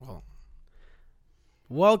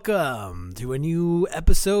Welcome to a new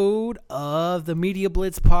episode of the Media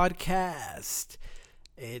Blitz podcast.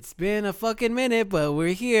 It's been a fucking minute, but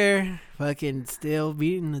we're here. Fucking still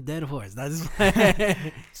beating the dead horse. That's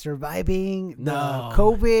surviving the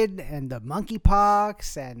COVID and the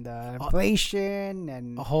monkeypox and the inflation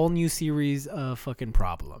and a whole new series of fucking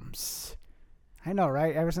problems. I know,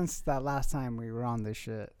 right? Ever since that last time we were on this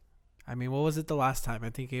shit. I mean, what was it the last time? I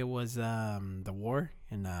think it was the war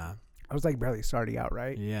in I was like barely starting out,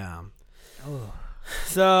 right? Yeah. Oh.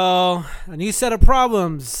 So, a new set of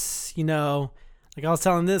problems, you know. Like I was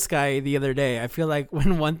telling this guy the other day, I feel like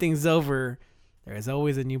when one thing's over, there's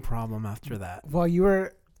always a new problem after that. Well, you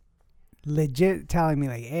were legit telling me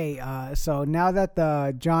like, hey, so now that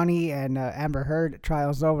the Johnny and Amber Heard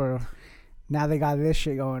trial's over, now they got this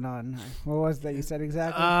shit going on. What was that you said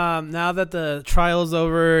exactly? Now that the trial's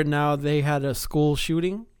over, now they had a school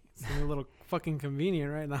shooting. It's a little fucking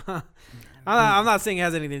convenient right now. I'm not saying it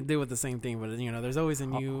has anything to do with the same thing, but you know, there's always a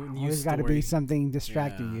new There's got to be something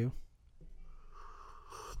distracting you.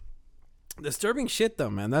 Disturbing shit though,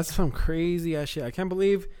 man. That's some crazy ass shit. I can't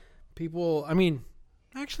believe people. I mean,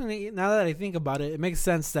 actually, now that I think about it, it makes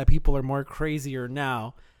sense that people are more crazier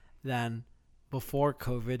now than before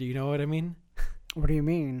COVID. You know what I mean? What do you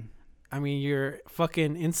mean? I mean, you're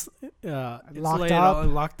fucking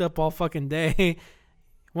locked up all fucking day.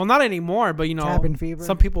 Well, not anymore, but you know, cabin fever.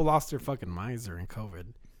 Some people lost their fucking minds during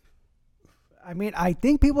COVID. I mean, I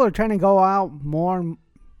think people are trying to go out more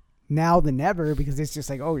now than ever because it's just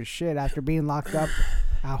like, oh shit, after being locked up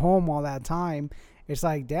at home all that time, it's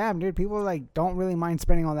like, damn, dude, people like don't really mind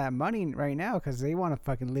spending all that money right now because they want to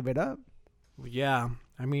fucking live it up. Yeah,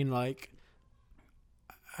 I mean, like,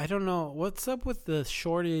 I don't know what's up with the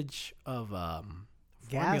shortage of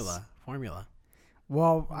formula.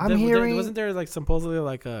 Well, I'm hearing... Wasn't there like supposedly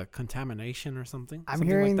like a contamination or something? I'm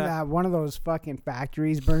hearing like that one of those fucking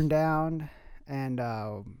factories burned down and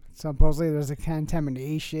supposedly there's a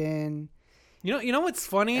contamination. You know what's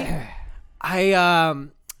funny? Because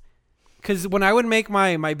when I would make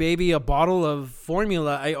my baby a bottle of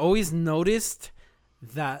formula, I always noticed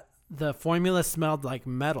that the formula smelled like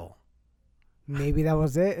metal. Maybe that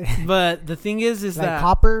was it. But the thing is like that...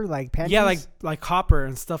 copper? Like pennies? Yeah, like copper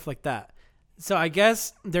and stuff like that. So I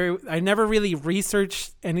guess I never really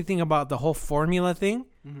researched anything about the whole formula thing,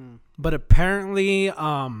 but apparently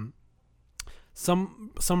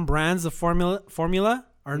some brands of formula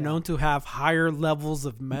are known to have higher levels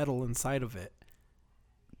of metal inside of it.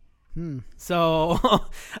 So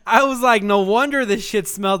I was like, no wonder this shit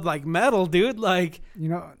smelled like metal, dude. Like, you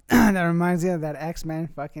know, that reminds me of that X-Men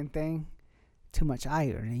fucking thing. Too much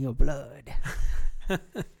iron in your blood.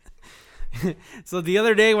 So the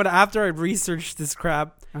other day, after I researched this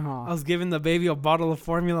crap, I was giving the baby a bottle of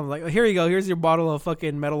formula. I'm like, here you go. Here's your bottle of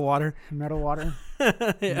fucking metal water. Metal water?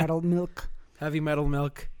 Yeah. Metal milk? Heavy metal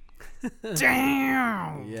milk.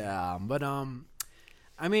 Damn! Yeah, but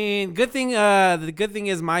I mean, good thing. The good thing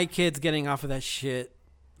is my kid's getting off of that shit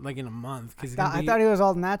like in a month. Cause I thought it was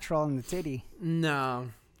all natural in the titty. No.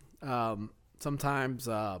 Sometimes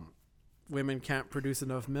women can't produce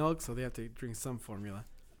enough milk, so they have to drink some formula.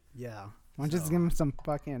 Yeah. Why don't you just give them some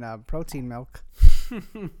fucking protein milk?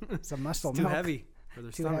 Some muscle milk. Too heavy for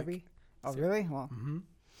their stomach. Too heavy? Oh, really? Well.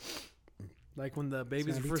 Like when the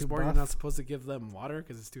babies are first born, you're not supposed to give them water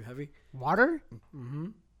because it's too heavy. Water?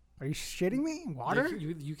 Are you shitting me? Water?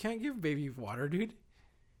 You can't give baby water, dude.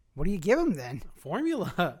 What do you give them then?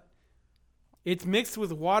 Formula. It's mixed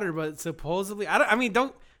with water, but supposedly... I mean,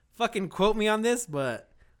 don't fucking quote me on this, but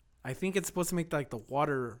I think it's supposed to make like the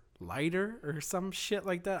water lighter or some shit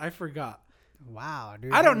like that. I forgot. Wow,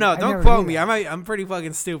 dude. I don't know. Don't quote me. I'm pretty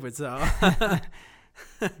fucking stupid, so...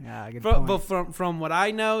 Yeah, good point. But from what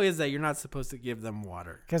I know is that you're not supposed to give them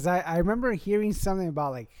water. Because I remember hearing something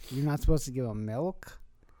about like you're not supposed to give them milk,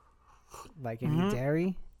 like any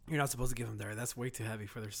dairy. You're not supposed to give them dairy. That's way too heavy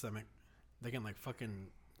for their stomach. They can like fucking...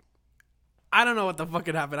 I don't know what the fuck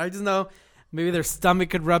could happen. I just know maybe their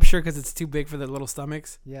stomach could rupture because it's too big for their little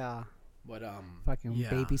stomachs. Yeah. But fucking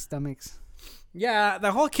baby stomachs. Yeah,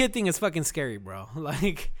 the whole kid thing is fucking scary, bro.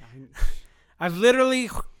 Like, I've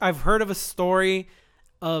heard of a story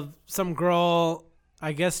of some girl,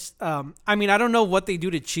 I guess, I mean, I don't know what they do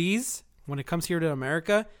to cheese when it comes here to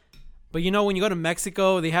America, but you know, when you go to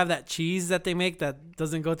Mexico, they have that cheese that they make that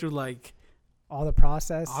doesn't go through like all the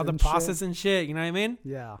process and shit, you know what I mean?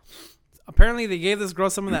 Yeah. Apparently they gave this girl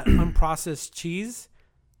some of that unprocessed cheese,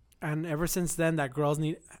 and ever since then that girl's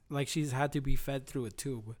she's had to be fed through a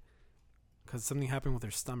tube because something happened with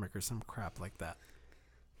her stomach or some crap like that.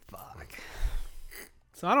 Fuck.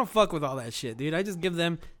 So I don't fuck with all that shit, dude. I just give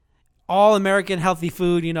them all American healthy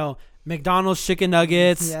food. You know, McDonald's chicken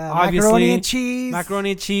nuggets. Yeah, obviously, macaroni and cheese.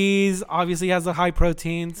 Macaroni and cheese obviously has the high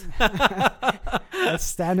proteins. That's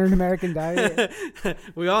standard American diet.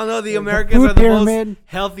 We all know the The Americans food are the pyramid. most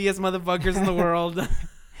healthiest motherfuckers in the world.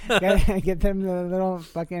 Get them the little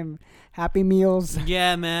fucking Happy Meals.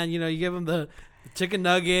 Yeah, man. You know, you give them the chicken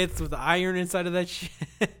nuggets with the iron inside of that shit.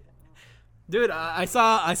 Dude, I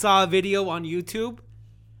saw a video on YouTube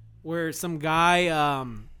where some guy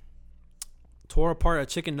tore apart a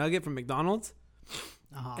chicken nugget from McDonald's,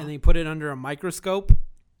 and he put it under a microscope.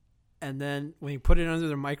 And then when he put it under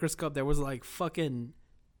the microscope, there was like fucking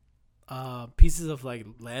pieces of like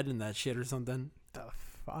lead in that shit or something. The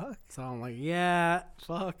fuck? So I'm like, yeah,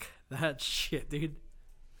 fuck that shit, dude.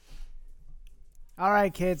 All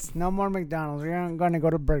right, kids. No more McDonald's. We're going to go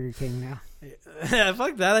to Burger King now. Yeah,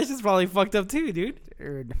 fuck that. That's just probably fucked up too, dude.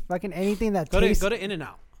 Dude, fucking anything that Go tastes... to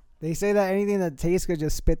In-N-Out. They say that anything that tastes good,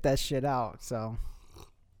 just spit that shit out. So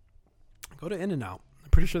Go to In-N-Out. I'm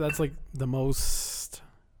pretty sure that's like the most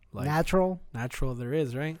like natural there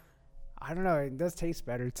is, right? I don't know. It does taste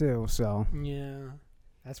better too. So Yeah.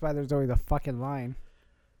 that's why there's always a fucking line.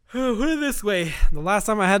 Put it this way: the last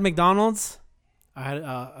time I had McDonald's, I had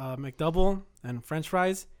a McDouble and French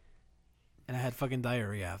fries, and I had fucking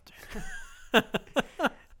diarrhea after.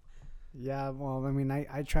 Yeah, well, I mean,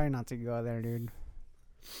 I try not to go there, dude.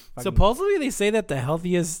 Fucking Supposedly, they say that the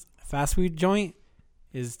healthiest fast food joint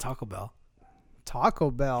is Taco Bell.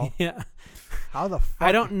 Taco Bell. Yeah. How the fuck?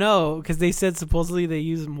 I don't know, because they said supposedly they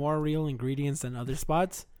use more real ingredients than other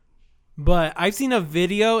spots. But I've seen a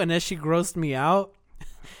video, and that shit grossed me out,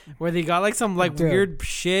 where they got like some like Dude. weird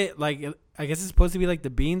shit. Like, I guess it's supposed to be like the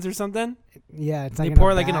beans or something. Yeah, it's They like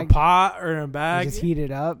pour in a like in a bag. pot or in a You bag, just heat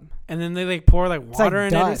it up. and then they like pour like It's like water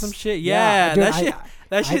in it or dust. some shit. Yeah, Yeah, dude,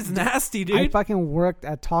 that shit's nasty, dude. I fucking worked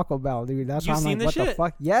at Taco Bell, dude. That's You why I'm seen like, this what the shit?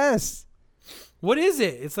 fuck? Yes. What is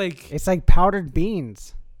it? It's like It's like powdered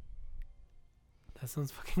beans. that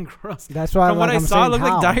sounds fucking gross. That's why From what like, I I'm saw, it saying looked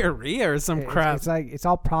like how. diarrhea or some crap. It's like it's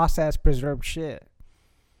all processed, preserved shit.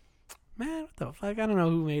 Man, what the fuck? I don't know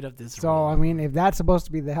who made up this So rule. I mean, if that's supposed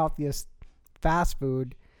to be the healthiest fast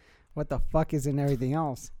food, what the fuck is in everything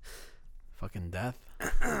else? Fucking death.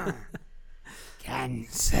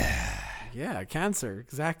 Cancer. Yeah, cancer.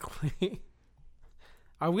 Exactly.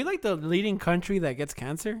 Are we like the leading country that gets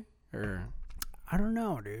cancer? Or I don't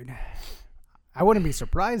know, dude. I wouldn't be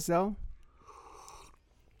surprised though.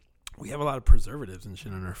 we have a lot of preservatives and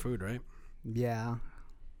shit in our food, right? Yeah.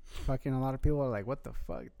 Fucking a lot of people are like, what the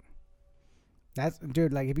fuck? That's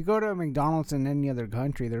dude, like if you go to a McDonald's in any other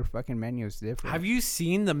country, their fucking menu is different. Have you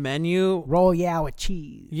seen the menu? Royale with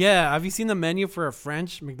cheese? Yeah, have you seen the menu for a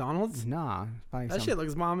French McDonald's? Nah. Probably That shit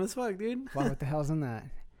looks bomb as fuck, dude. what the hell's in that?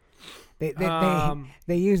 They Um,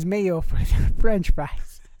 they use mayo for their French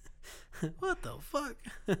fries. What the fuck?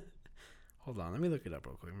 Hold on, let me look it up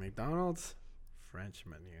real quick. McDonald's French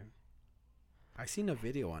menu. I seen a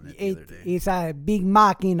video on it the other day. It's a Big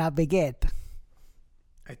Mac in a baguette.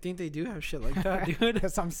 I think they do have shit like that, dude.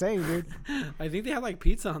 That's what I'm saying, dude. I think they have like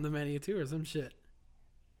pizza on the menu too, or some shit.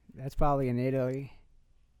 That's probably in Italy.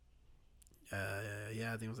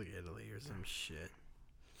 Yeah, I think it was like Italy or some shit.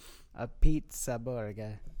 A pizza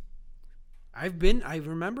burger. I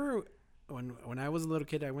remember when I was a little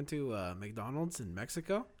kid, I went to McDonald's in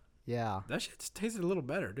Mexico. Yeah. That shit just tasted a little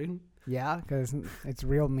better, dude. Yeah, because it's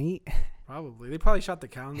real meat. Probably. They probably shot the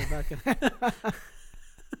cow in the back.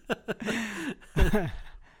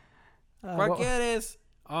 ¿Cuál quieres?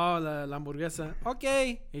 Oh, la hamburguesa.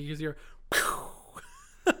 Okay. And you just hear,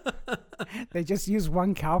 They just use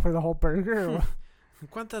one cow for the whole burger. or-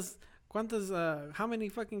 ¿Cuántas, how many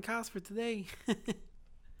fucking cows for today?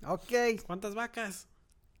 Okay. ¿Cuántas vacas?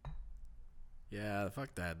 Yeah,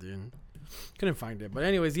 fuck that, dude. Couldn't find it. But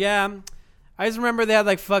anyways, yeah. I just remember they had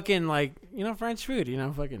like fucking like, French food,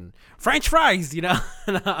 fucking French fries,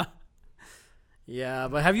 Yeah,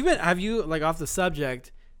 but have you like off the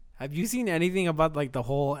subject, have you seen anything about like the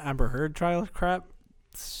whole Amber Heard trial crap?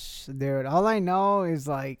 Dude, all I know is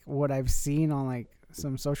like what I've seen on like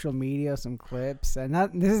some social media, some clips, and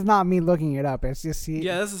this is not me looking it up. It's just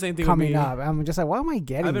Yeah, that's the same thing coming with me. up. I'm just like, what am I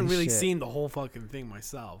getting? I haven't this really shit? seen the whole fucking thing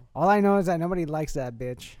myself. All I know is that nobody likes that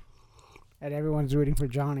bitch, and everyone's rooting for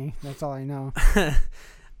Johnny. That's all I know.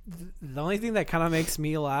 The only thing that kind of makes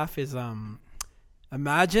me laugh is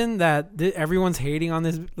imagine that everyone's hating on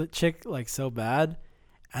this chick like so bad,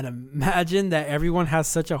 and imagine that everyone has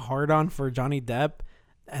such a hard on for Johnny Depp,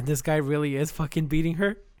 and this guy really is fucking beating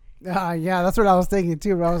her. Yeah, that's what I was thinking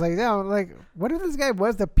too. But I was like, yeah, like, what if this guy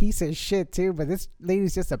was the piece of shit too? But this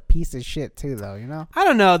lady's just a piece of shit too, though. I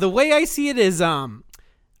don't know. The way I see it is,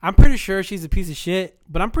 I'm pretty sure she's a piece of shit,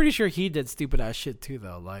 but I'm pretty sure he did stupid ass shit too,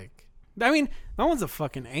 though. Like, I mean, no one's a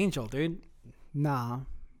fucking angel, dude. Nah.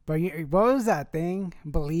 But what was that thing?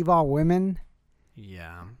 Believe all women?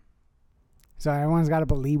 Yeah. So everyone's got to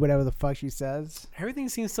believe whatever the fuck she says? Everything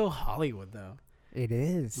seems so Hollywood, though. It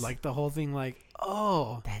is. Like, the whole thing, like,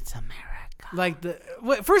 oh. That's America.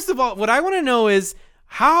 Like, first of all, what I want to know is,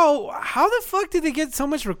 how the fuck did they get so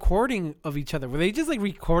much recording of each other? Were they just, like,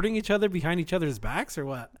 recording each other behind each other's backs, or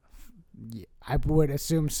what? Yeah, I would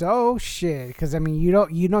assume so. Shit. Because, I mean,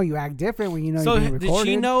 you act different when you know you're being recorded.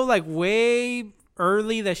 Did she know, like, way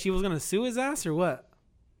early that she was going to sue his ass, or what?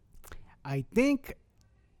 I think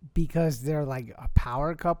because they're like a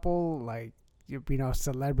power couple, like,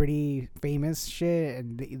 celebrity famous shit,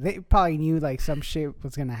 and they probably knew like some shit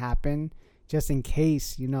was gonna happen just in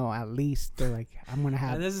case, at least they're like, I'm gonna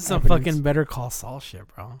have. And this is some fucking Better Call Saul shit,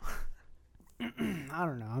 bro. I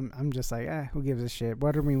don't know. I'm just like, who gives a shit?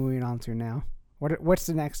 What are we moving on to now? What's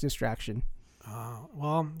the next distraction?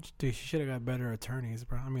 Well, dude, she should have got better attorneys,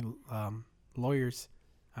 bro. I mean, lawyers.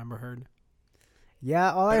 Amber Heard.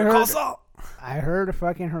 Yeah, all Better Call Saul. I heard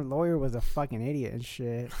fucking her lawyer was a fucking idiot and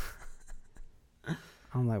shit.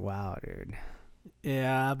 I'm like, wow, dude.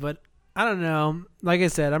 Yeah, but I don't know. Like I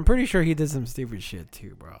said, I'm pretty sure he did some stupid shit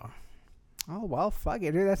too, bro. Oh, well, fuck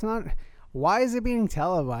it, dude. That's not... Why is it being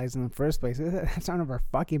televised in the first place? That's none of our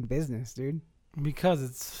fucking business, dude. Because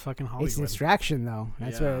it's fucking Hollywood. It's distraction, though.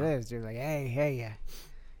 That's what it is, dude. Like, hey,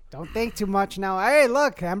 don't think too much now. Hey,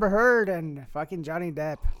 look, Amber Heard and fucking Johnny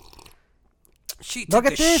Depp. Look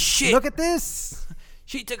at this. Shit. Look at this.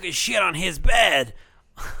 She took a shit on his bed.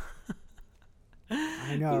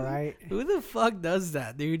 I know, right? Who the fuck does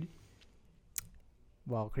that, dude?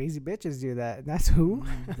 Well, crazy bitches do that. That's who.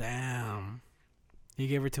 Damn. You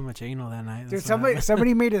gave her too much anal that night. Dude,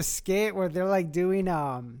 somebody made a skit where they're like doing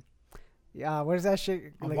what is that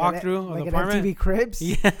shit? A walkthrough like of the an apartment? MTV Cribs.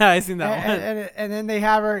 Yeah, I seen that one. And then they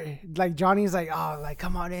have her like Johnny's like, oh, like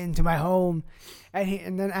come on into my home,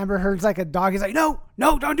 and then Amber Heard's like a dog. He's like, no,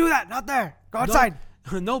 don't do that, not there. Go outside.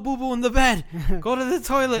 No boo boo in the bed. Go to the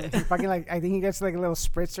toilet. Fucking like I think he gets like a little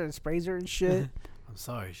spritzer and sprays her and shit. I'm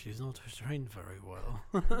sorry, she's not trained very well.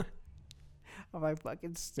 I'm like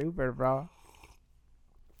fucking stupid, bro.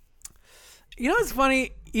 You know what's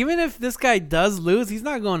funny? Even if this guy does lose, he's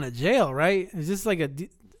not going to jail, right? It's just like a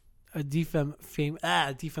defamation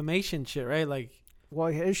shit, right? Like, well,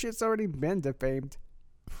 his shit's already been defamed.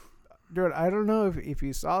 Dude, I don't know if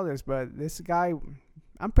you saw this, but this guy,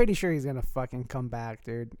 I'm pretty sure he's gonna fucking come back,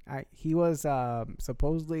 dude. He was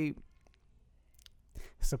supposedly,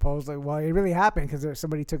 well, it really happened because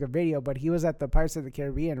somebody took a video, but he was at the Pirates of the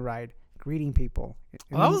Caribbean ride greeting people.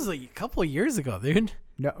 Well, that was like a couple of years ago, dude.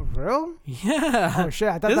 No, real? Yeah. Oh shit!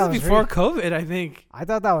 I thought this that was was before COVID, I think. I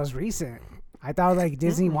thought that was recent. I thought like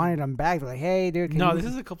Disney wanted him back. They're like, hey, dude. This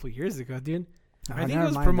is a couple of years ago, dude. I think he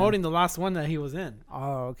was promoting the last one that he was in.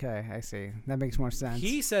 Oh, okay. I see. That makes more sense.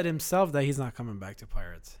 He said himself that he's not coming back to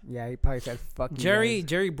Pirates. Yeah, he probably said, fuck Jerry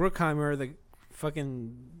Bruckheimer, the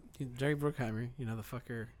fucking Jerry Bruckheimer, the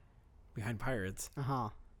fucker behind Pirates.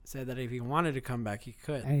 Said that if he wanted to come back, he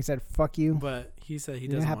could. And he said, fuck you. But he said he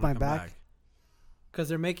doesn't want to come back. Because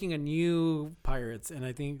they're making a new Pirates, and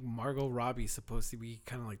I think Margot Robbie's supposed to be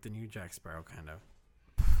kind of like the new Jack Sparrow, kind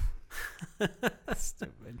of.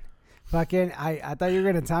 Stupid. Fucking, I thought you were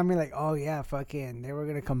going to tell me, like, oh, yeah, fucking, they were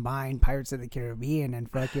going to combine Pirates of the Caribbean and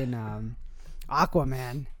fucking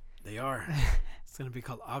Aquaman. They are. It's going to be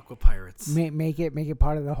called Aqua Pirates. Make it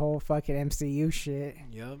part of the whole fucking MCU shit.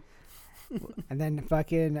 Yep. And then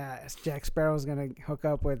fucking Jack Sparrow's going to hook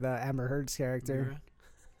up with Amber Heard's character. Yeah.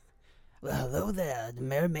 Well, hello there, the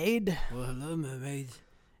mermaid. Well, hello, mermaid.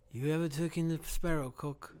 You ever took in the sparrow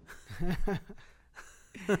cook?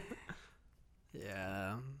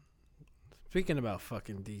 Yeah. Speaking about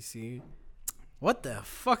fucking DC, what the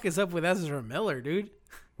fuck is up with Ezra Miller, dude?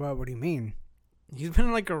 What do you mean? He's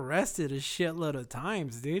been like arrested a shitload of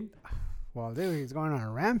times, dude. Well, dude, he's going on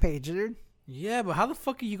a rampage, dude. Yeah, but how the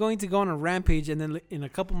fuck are you going to go on a rampage and then in a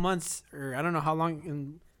couple months, or I don't know how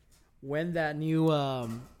long, when that new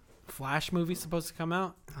Flash movie's supposed to come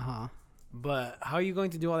out? But how are you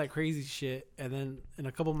going to do all that crazy shit and then in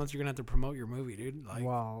a couple months you're gonna have to promote your movie, dude? Like,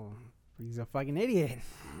 well, he's a fucking idiot.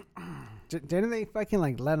 Didn't they fucking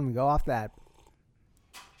like let him go off that?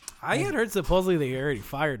 I had heard supposedly they already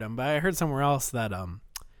fired him, but I heard somewhere else that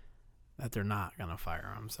that they're not gonna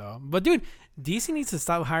fire him. So, but dude, DC needs to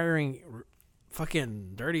stop hiring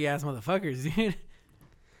fucking dirty ass motherfuckers, dude.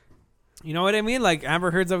 You know what I mean? Like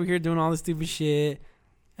Amber Heard's over here doing all this stupid shit,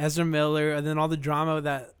 Ezra Miller, and then all the drama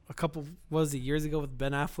that a couple years ago with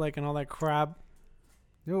Ben Affleck and all that crap.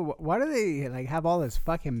 Dude, why do they like have all this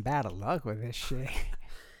fucking bad luck with this shit?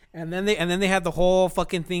 And then they had the whole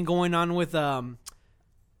fucking thing going on with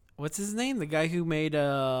what's his name? The guy who made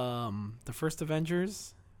the first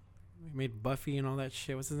Avengers. He made Buffy and all that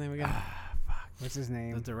shit. What's his name again? What's his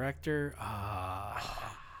name? The director.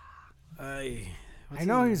 I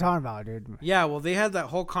know who you're talking about, dude. Yeah, well, they had that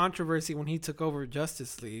whole controversy when he took over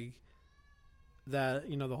Justice League. That,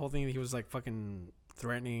 you know, the whole thing that he was like fucking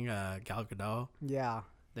threatening Gal Gadot. Yeah.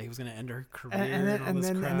 That he was gonna end her career and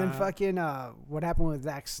then fucking what happened with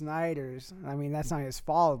Zack Snyder's? I mean, that's not his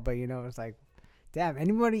fault, but you know, it's like, damn,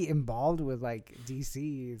 anybody involved with like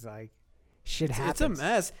DC is like, shit happens. It's a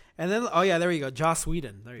mess. And then, oh yeah, there you go, Joss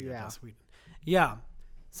Whedon. There you go, Joss Whedon. Yeah.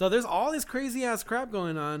 So there's all this crazy ass crap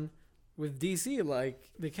going on with DC.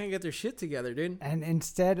 Like, they can't get their shit together, dude. And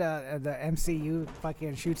instead, the MCU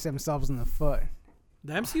fucking shoots themselves in the foot.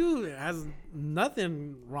 The MCU has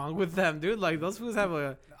nothing wrong with them, dude. Like, those fools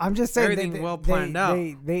have I'm just saying everything well planned out.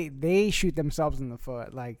 They shoot themselves in the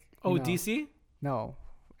foot. Like, oh, know, DC? No,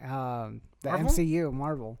 the Marvel? MCU,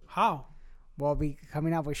 Marvel. How? Well, be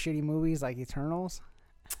coming out with shitty movies like Eternals.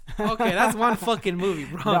 Okay, that's one fucking movie,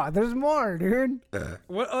 bro. No, there's more, dude.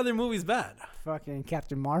 What other movie's bad? Fucking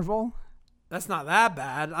Captain Marvel. That's not that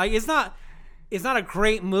bad. Like, it's not a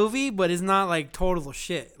great movie, but it's not like total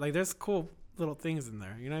shit. Like, there's cool little things in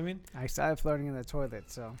there. You know what I mean? I started floating in the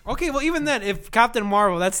toilet, so. Okay, well, even then, if Captain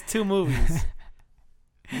Marvel, that's 2 movies.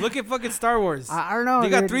 Look at fucking Star Wars. I don't know. They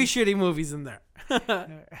got 3 shitty movies in there.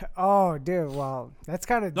 Oh, dude. Well, that's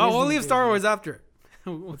kind of no. Disney, We'll leave Star Wars after.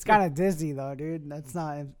 It's kind of Disney though, dude. That's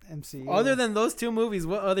not MCU. Other than those 2 movies,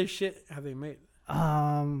 what other shit have they made?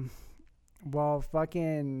 Well,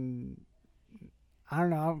 fucking, I don't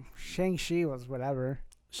know. Shang-Chi was whatever.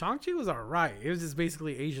 Shang-Chi was alright. It was just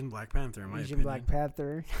basically Asian Black Panther, in my opinion. Black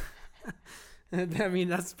Panther. I mean,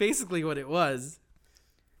 that's basically what it was.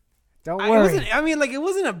 Don't worry. It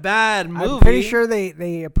wasn't a bad movie. I'm pretty sure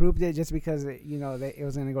they approved it just because it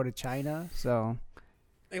was going to go to China. So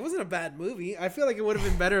it wasn't a bad movie. I feel like it would have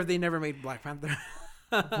been better if they never made Black Panther.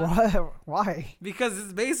 What? Why? Because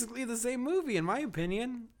it's basically the same movie, in my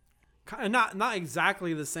opinion. Not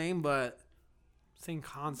exactly the same, but same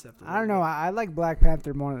concept. I don't know. I like Black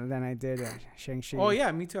Panther more than I did Shang-Chi. Oh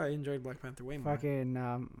yeah, me too. I enjoyed Black Panther way more.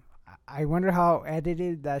 Fucking. I wonder how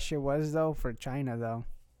edited that shit was though for China though.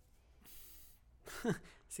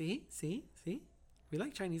 See, we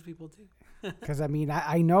like Chinese people too. Because I mean,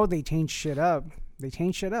 I know they change shit up. They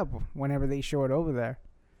change shit up whenever they show it over there.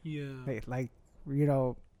 Yeah. They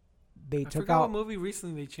I took forgot out. what movie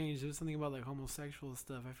recently they changed. It was something about like homosexual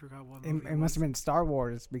stuff. I forgot what movie. It must have been Star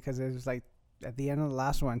Wars because it was like at the end of the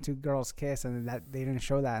last one, 2 girls kiss, and that they didn't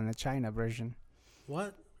show that in the China version.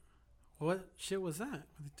 What shit was that?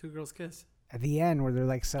 When the 2 girls kiss? At the end, where they're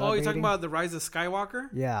like celebrating. Oh, you're talking about the Rise of Skywalker?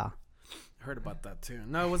 Yeah. I heard about that too.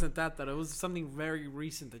 No, it wasn't that. It was something very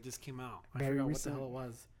recent that just came out. I forgot what the hell it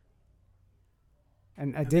was.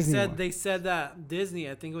 And Disney. They said that Disney,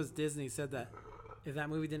 I think it was Disney, said that if that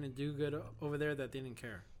movie didn't do good over there, that they didn't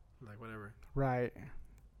care. Like, whatever. Right. It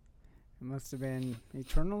must have been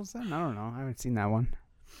Eternals then? I don't know. I haven't seen that one.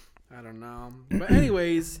 I don't know. But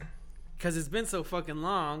anyways, because it's been so fucking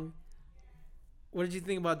long, what did you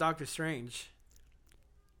think about Doctor Strange?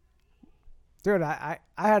 Dude, I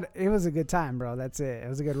had it was a good time, bro. That's it. It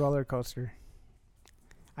was a good roller coaster.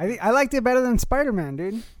 I liked it better than Spider-Man,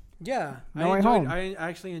 dude. Yeah, I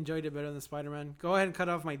actually enjoyed it better than Spider-Man. Go ahead and cut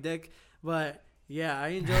off my dick, but yeah, I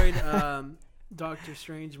enjoyed Doctor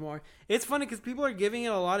Strange more. It's funny because people are giving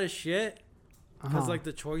it a lot of shit because like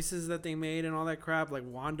the choices that they made and all that crap, like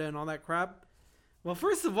Wanda and all that crap. Well,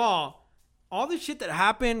 first of all the shit that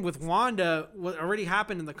happened with Wanda already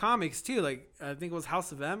happened in the comics too. Like I think it was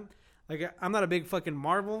House of M. Like, I'm not a big fucking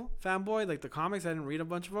Marvel fanboy. Like, the comics, I didn't read a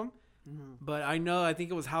bunch of them. Mm-hmm. But I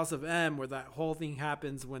think it was House of M where that whole thing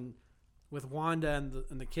happens with Wanda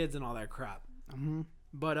and the kids and all that crap. Mm-hmm.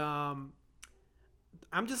 But I'm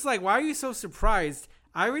just like, why are you so surprised?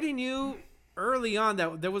 I already knew early on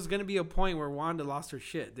that there was going to be a point where Wanda lost her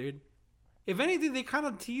shit, dude. If anything, they kind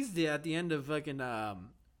of teased it at the end of fucking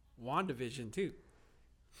WandaVision, too.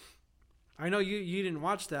 I know you didn't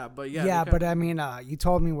watch that, but yeah. Yeah, but I mean, you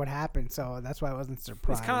told me what happened, so that's why I wasn't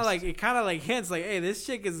surprised. It's kind of like hints like, hey, this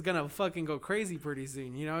chick is gonna fucking go crazy pretty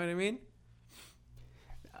soon. You know what I mean?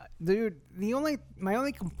 Dude, my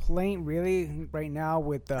only complaint really right now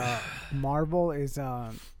with Marvel is no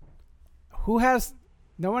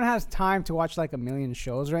one has time to watch like a million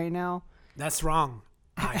shows right now. That's wrong.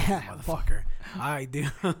 Motherfucker. I do.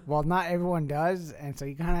 Well, not everyone does, and so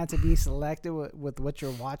you kind of have to be selective with what you're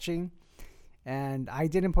watching. And I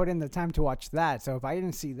didn't put in the time to watch that. So if I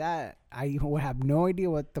didn't see that, I would have no idea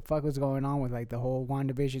what the fuck was going on with like the whole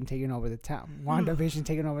WandaVision taking over the town. Wanda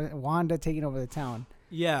taking over the town.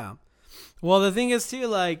 Yeah. Well, the thing is too,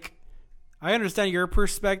 like, I understand your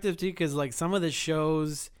perspective too, because like some of the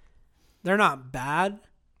shows, they're not bad,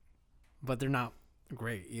 but they're not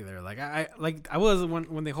great either. Like I was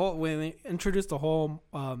when they introduced the whole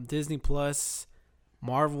Disney Plus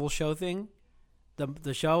Marvel show thing.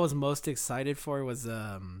 The show I was most excited for was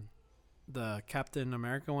the Captain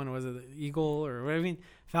America one. Was it the Eagle or what? I mean,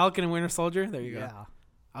 Falcon and Winter Soldier. There you go. Yeah.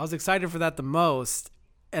 I was excited for that the most,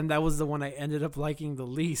 and that was the one I ended up liking the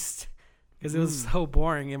least because it was so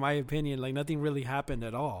boring in my opinion. Like nothing really happened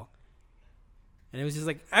at all, and it was just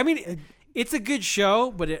like, I mean, it's a good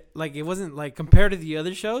show, but it wasn't like compared to the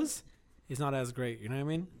other shows, it's not as great. You know what I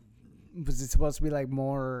mean? Was it supposed to be like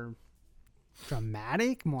more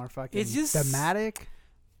dramatic, more fucking it's just thematic?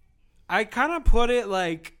 I kind of put it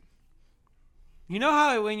like, you know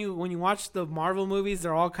how when you watch the Marvel movies,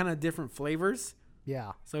 they're all kind of different flavors.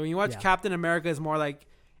 Yeah. So when you watch Captain America, it's more like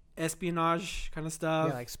espionage kind of stuff.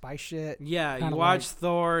 Yeah, like spy shit. Yeah, you watch like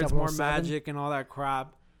Thor, it's more magic and all that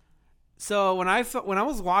crap. So when I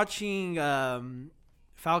was watching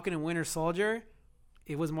Falcon and Winter Soldier,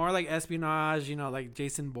 it was more like espionage, you know, like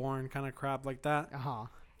Jason Bourne kind of crap like that.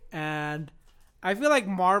 And I feel like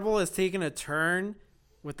Marvel has taken a turn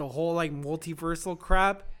with the whole like multiversal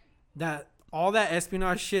crap, that all that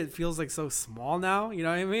espionage shit feels like so small now. You know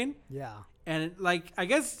what I mean? Yeah. And like, I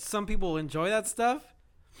guess some people enjoy that stuff,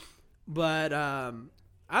 but I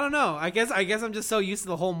don't know. I guess I'm just so used to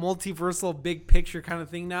the whole multiversal big picture kind of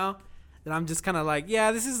thing now that I'm just kind of like,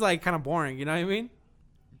 yeah, this is like kind of boring. You know what I mean?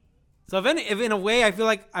 So if in a way I feel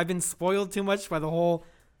like I've been spoiled too much by the whole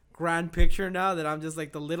grand picture now, that I'm just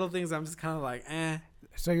like the little things, I'm just kind of like, eh.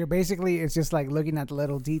 So you're basically, it's just like looking at the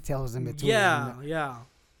little details in between. Yeah.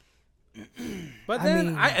 But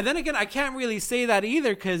then then again, I can't really say that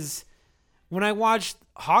either, because when I watched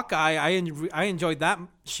Hawkeye, I enjoyed that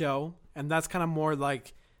show, and that's kind of more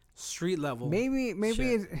like street level. Maybe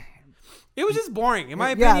it was just boring in my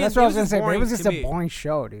opinion. Yeah, that's what I was gonna say. But it was just a boring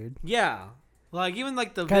show, dude. Yeah, like even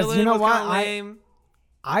like the villain was kind of lame.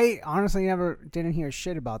 I honestly didn't hear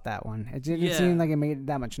shit about that one. It didn't seem like it made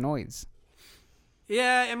that much noise.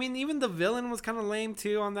 Yeah, I mean, even the villain was kind of lame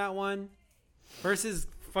too on that one. Versus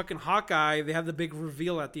fucking Hawkeye, they have the big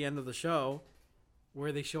reveal at the end of the show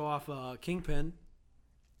where they show off Kingpin,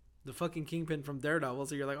 the fucking Kingpin from Daredevil.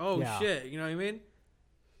 So you're like, oh shit, you know what I mean?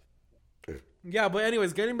 Yeah, but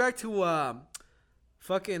anyways, getting back to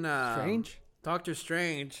fucking Doctor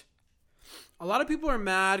Strange. A lot of people are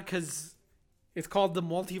mad because it's called the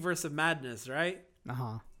Multiverse of Madness, right?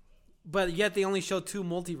 But yet they only show 2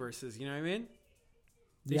 multiverses. You know what I mean?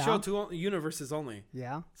 They show 2 universes only.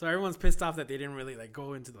 Yeah. So everyone's pissed off that they didn't really like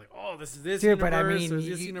go into like, oh, this is this universe, but I mean, or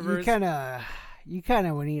this universe. You kind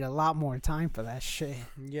of would need a lot more time for that shit.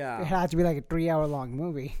 Yeah. It had to be like a 3-hour long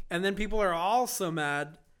movie. And then people are also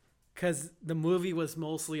mad because the movie was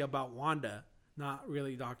mostly about Wanda, not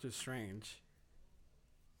really Doctor Strange.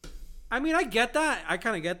 I mean, I get that. I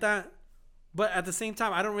kind of get that. But at the same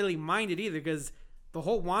time, I don't really mind it either, because the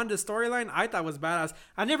whole Wanda storyline I thought was badass.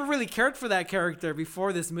 I never really cared for that character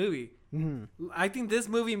before this movie. I think this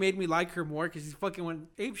movie made me like her more because she fucking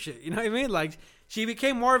went apeshit. You know what I mean? Like, she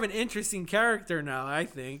became more of an interesting character now, I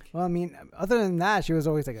think. Well, I mean, other than that, she was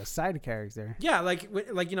always like a side character. Yeah, like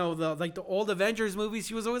you know, the old Avengers movies,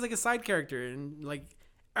 she was always like a side character, and like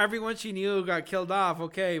everyone she knew got killed off.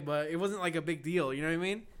 Okay, but it wasn't like a big deal. You know what I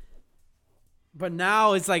mean? But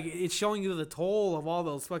now it's like, it's showing you the toll of all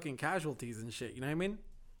those fucking casualties and shit. You know what I mean?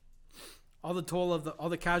 All the toll of all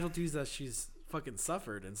the casualties that she's fucking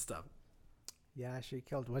suffered and stuff. Yeah, she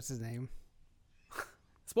killed, what's his name?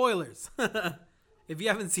 Spoilers. If you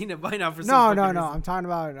haven't seen it by now, for no. I'm talking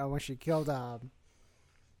about when she killed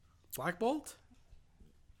Black Bolt.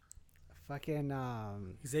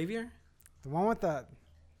 Fucking Xavier. The one with the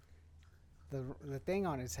thing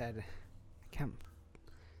on his head. I can't.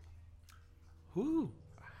 Who?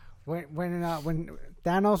 When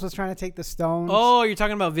Thanos was trying to take the stones. Oh, you're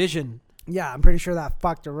talking about Vision. Yeah, I'm pretty sure that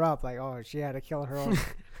fucked her up. Like, oh, she had to kill her own.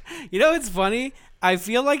 You know, it's funny. I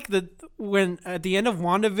feel like when at the end of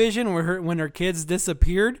WandaVision, when her kids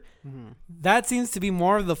disappeared, that seems to be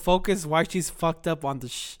more of the focus why she's fucked up on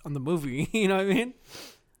the movie. You know what I mean?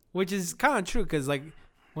 Which is kind of true, because like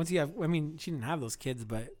once you have, I mean, she didn't have those kids,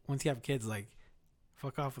 but once you have kids, like,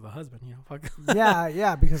 fuck off with a husband, you know? Fuck.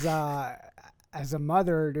 Yeah, because as a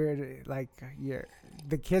mother, dude, like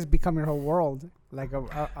the kids become your whole world. Like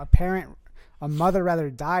a mother rather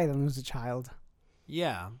die than lose a child.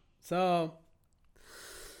 Yeah. So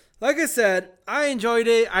Like I said, I enjoyed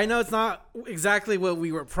it. I know it's not exactly what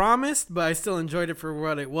we were promised, but I still enjoyed it for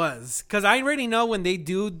what it was. Because I already know when they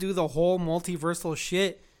do the whole multiversal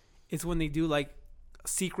shit, it's when they do like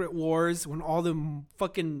Secret Wars, when all the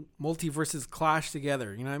fucking multiverses clash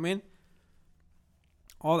together. You know what I mean?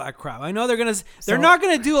 All that crap. I know they're not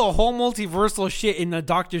gonna do a whole multiversal shit in a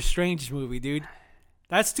Doctor Strange movie, dude.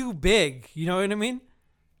 That's too big. You know what I mean?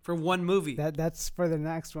 For one movie. That's for the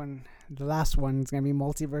next one. The last one is gonna be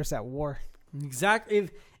Multiverse at War. Exactly.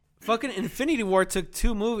 If fucking Infinity War took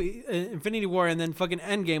 2 movies, Infinity War and then fucking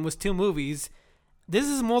Endgame was 2 movies. This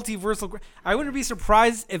is multiversal. I wouldn't be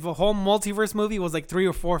surprised if a whole multiverse movie was like 3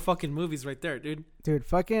 or 4 fucking movies right there, dude. Dude,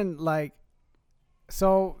 fucking like.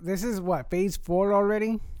 So this is what, phase 4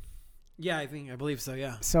 already? Yeah, I believe so.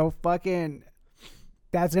 Yeah. So fucking.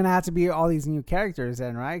 That's gonna have to be all these new characters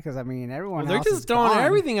then, right? Because I mean, everyone. They're else just is throwing gone.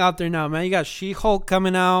 everything out there now, man. You got She-Hulk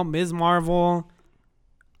coming out, Ms. Marvel.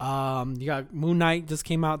 You got Moon Knight just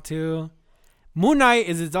came out too. Moon Knight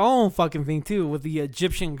is its own fucking thing too, with the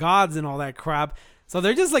Egyptian gods and all that crap. So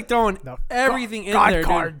they're just like throwing everything in there.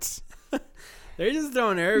 Cards. They're just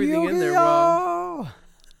throwing everything in there, bro.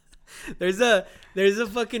 There's a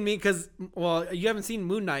fucking meme because you haven't seen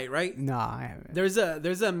Moon Knight, right? No, I haven't. There's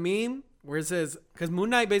a meme where it says, because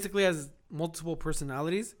Moon Knight basically has multiple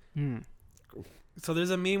personalities. So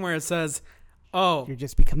there's a meme where it says, "Oh, you're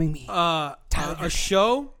just becoming me." A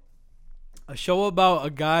show about a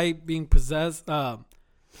guy being possessing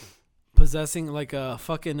like a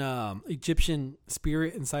fucking Egyptian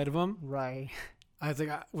spirit inside of him. Right. I was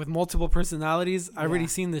like, with multiple personalities. I already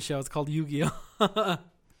seen this show. It's called Yu-Gi-Oh. Heart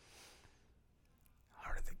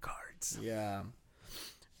of the Cards. Yeah.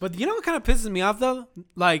 But you know what kind of pisses me off though?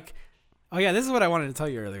 Like, oh yeah, this is what I wanted to tell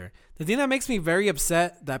you earlier. The thing that makes me very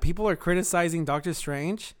upset that people are criticizing Doctor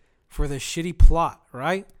Strange for the shitty plot,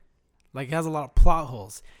 right? Like, it has a lot of plot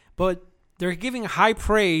holes. But they're giving high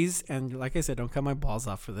praise, and like I said, don't cut my balls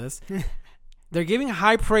off for this. They're giving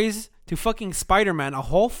high praise to fucking Spider-Man, a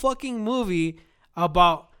whole fucking movie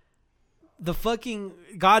about the fucking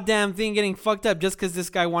goddamn thing getting fucked up just because this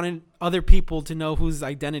guy wanted other people to know whose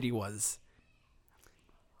identity was.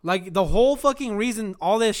 Like, the whole fucking reason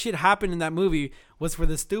all this shit happened in that movie was for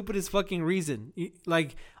the stupidest fucking reason.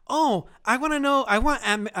 Like, oh, I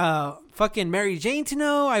want fucking Mary Jane to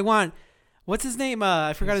know. I want, what's his name?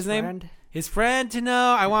 I forgot his name. His friend to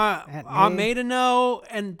know. I want Aunt May to know.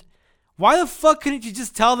 And why the fuck couldn't you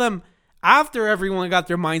just tell them after everyone got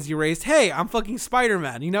their minds erased, hey, I'm fucking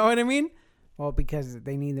Spider-Man. You know what I mean? Well, because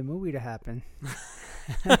they need the movie to happen.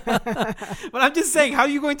 But I'm just saying, how are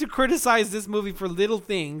you going to criticize this movie for little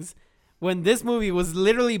things when this movie was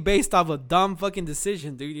literally based off a dumb fucking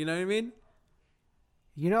decision, dude? You know what I mean?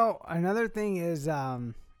 You know, another thing is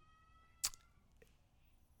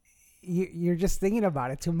you're just thinking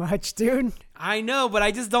about it too much, dude. I know, but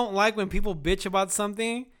I just don't like when people bitch about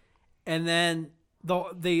something and then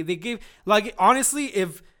they give, like, honestly,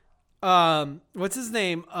 if what's his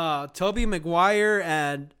name? Tobey Maguire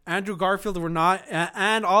and Andrew Garfield were not,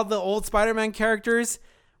 and all the old Spider-Man characters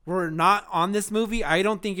were not on this movie, I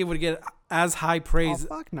don't think it would get as high praise.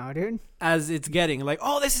 Oh, fuck no, dude. As it's getting. Like,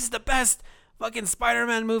 oh, this is the best fucking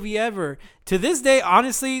Spider-Man movie ever. To this day,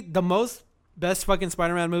 honestly, the best fucking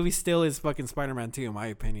Spider-Man movie still is fucking Spider-Man 2, in my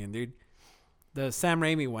opinion, dude. The Sam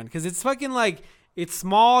Raimi one. Because it's fucking like, it's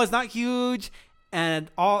small, it's not huge,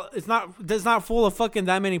 and it's not full of fucking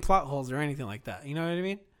that many plot holes or anything like that. You know what I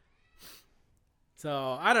mean?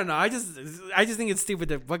 So I don't know. I just think it's stupid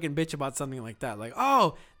to fucking bitch about something like that. Like,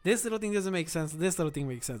 oh, this little thing doesn't make sense. This little thing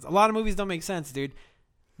makes sense. A lot of movies don't make sense, dude.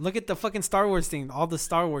 Look at the fucking Star Wars thing. All the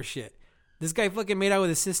Star Wars shit. This guy fucking made out with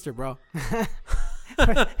his sister, bro.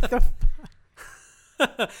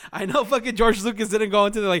 I know fucking George Lucas didn't go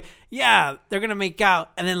into the like, yeah, they're going to make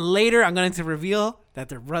out. And then later I'm going to reveal that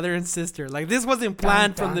they're brother and sister. Like, this wasn't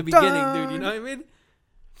planned from the beginning, dude. You know what I mean?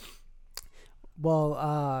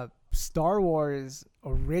 Well, Star Wars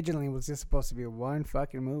originally was just supposed to be one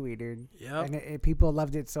fucking movie, dude. Yep. And people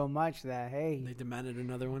loved it so much that, hey, they demanded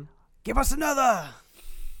another one. Give us another.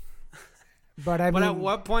 But I mean, at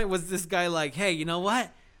what point was this guy like, hey, you know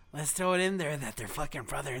what? Let's throw it in there that they're fucking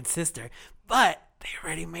brother and sister, but they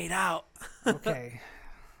already made out. Okay.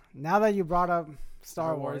 Now that you brought up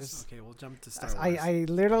Star Wars. Okay, we'll jump to Star Wars. I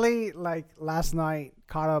literally, like, last night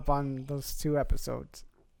caught up on those 2 episodes.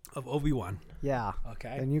 Of Obi-Wan. Yeah.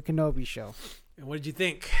 Okay. The new Kenobi show. And what did you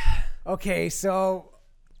think? Okay, so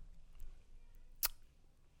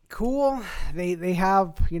cool. They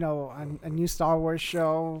have, you know, a new Star Wars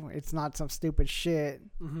show. It's not some stupid shit.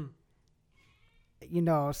 Mm-hmm. You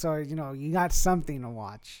know, so, you know, you got something to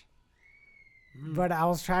watch. But I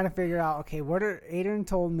was trying to figure out, okay, Adrian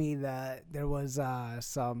told me that there was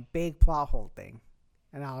some big plot hole thing.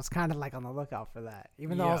 And I was kind of like on the lookout for that.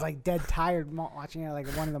 Even though I was like dead tired watching it at like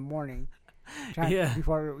 1 a.m.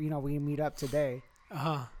 Before, we meet up today.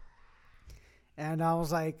 Uh-huh. And I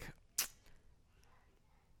was like,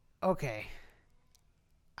 okay,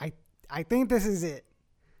 I think this is it.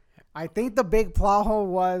 I think the big plot hole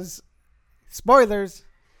was, spoilers,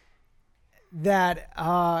 that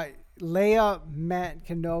Leia met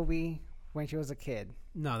Kenobi when she was a kid.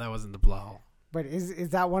 No, that wasn't the plot hole. But is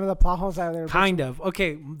that one of the plot holes that kind of?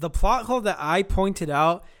 Okay, the plot hole that I pointed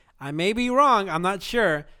out, I may be wrong, I'm not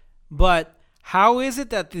sure, but how is it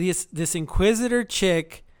that this Inquisitor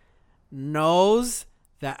chick knows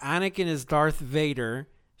that Anakin is Darth Vader?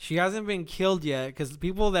 She hasn't been killed yet, because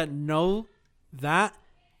people that know that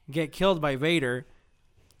get killed by Vader.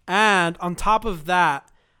 And on top of that,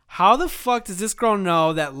 how the fuck does this girl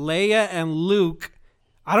know that Leia and Luke,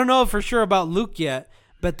 I don't know for sure about Luke yet,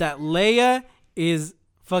 but that Leia is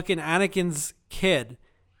fucking Anakin's kid?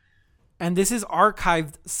 And this is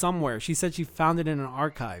archived somewhere. She said she found it in an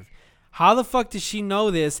archive. How the fuck does she know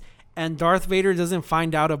this and Darth Vader doesn't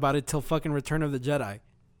find out about it till fucking Return of the Jedi?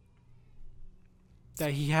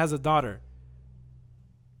 That he has a daughter.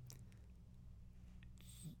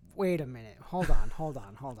 Wait a minute. Hold on.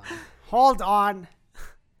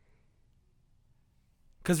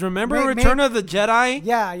 Because remember Return of the Jedi?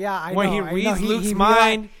 Yeah, I know. When he reads Luke's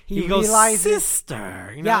mind, he goes,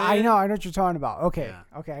 sister. You know I know what you're talking about. Okay,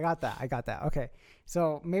 yeah. Okay, I got that. Okay.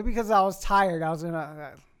 So maybe because I was tired, I was going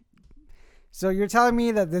to... So you're telling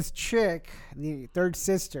me that this chick, the third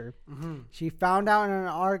sister, she found out in an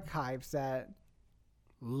archives that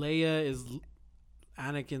Leia is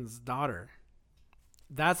Anakin's daughter.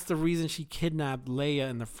 That's the reason she kidnapped Leia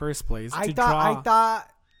in the first place. I thought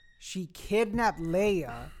she kidnapped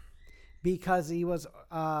Leia because he was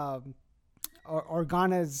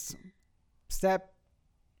Organa's step.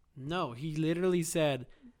 No, he literally said.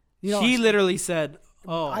 She literally said,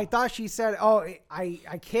 "Oh." I thought she said, "Oh,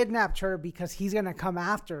 I kidnapped her because he's gonna come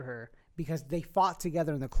after her because they fought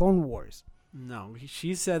together in the Clone Wars." No,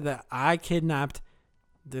 she said that I kidnapped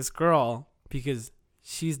this girl because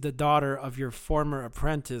she's the daughter of your former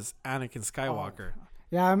apprentice, Anakin Skywalker. Oh.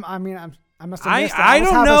 Yeah, I must have missed it. I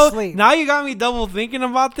don't know. Asleep. Now you got me double thinking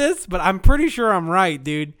about this, but I'm pretty sure I'm right,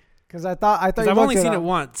 dude. Because I thought I've only seen it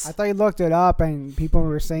once. I thought you looked it up and people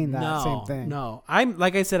were saying that same thing. No,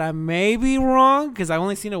 like I said, I may be wrong because I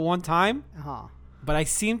only seen it one time. Uh-huh. But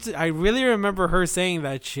I really remember her saying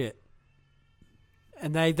that shit.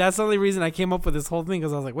 And that's the only reason I came up with this whole thing,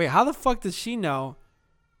 because I was like, wait, how the fuck does she know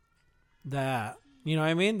that? You know what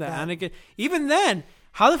I mean? That Anakin. Even then,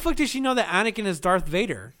 how the fuck does she know that Anakin is Darth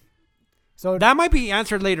Vader? So that might be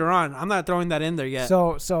answered later on. I'm not throwing that in there yet.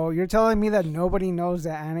 So you're telling me that nobody knows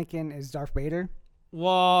that Anakin is Darth Vader?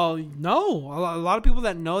 Well, no. A lot of people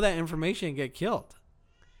that know that information get killed.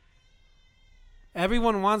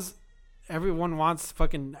 Everyone wants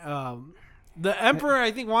fucking the Emperor,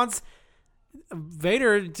 I think, wants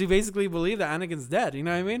Vader to basically believe that Anakin's dead. You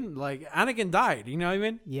know what I mean? Like, Anakin died. You know what I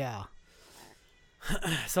mean? Yeah.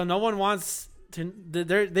 So no one wants to.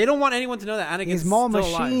 They don't want anyone to know that Anakin's He's more still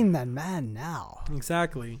machine alive. than man now.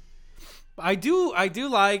 Exactly. I do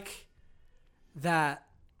like that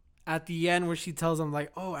at the end where she tells him,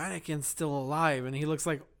 like, "Oh, Anakin's still alive," and he looks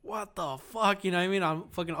like, "What the fuck?" You know what I mean? On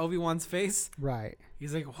fucking Obi-Wan's face. Right.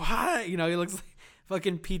 He's like, "What?" You know, he looks like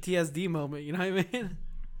fucking PTSD moment. You know what I mean?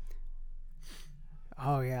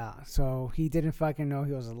 Oh yeah. So he didn't fucking know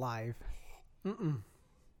he was alive.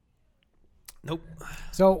 Nope.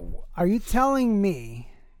 So are you telling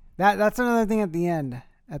me that's another thing at the end,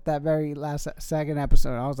 at that very last second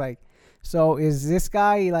episode? I was like, so is this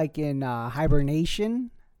guy like in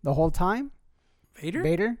hibernation the whole time?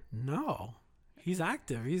 Vader? No. He's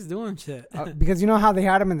active. He's doing shit. Because you know how they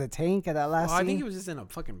had him in the tank at that last scene? I think he was just in a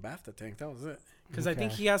fucking BAFTA tank. That was it. Because I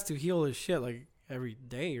think he has to heal his shit like every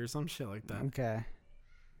day or some shit like that. Okay.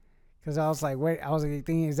 Because I was like,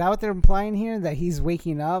 thinking, is that what they're implying here? That he's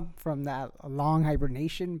waking up from that long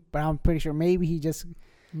hibernation? But I'm pretty sure maybe he just...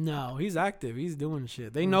 No, he's active. He's doing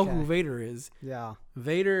shit. They know who Vader is. Yeah.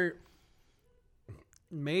 Vader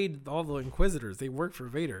made all the Inquisitors. They work for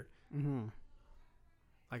Vader. Mm-hmm.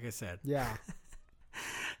 Like I said. Yeah.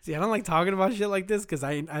 See, I don't like talking about shit like this because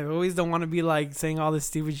I always don't want to be like saying all this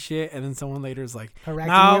stupid shit and then someone later is like,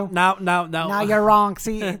 No. Now you're wrong.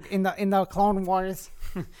 See, in the Clone Wars...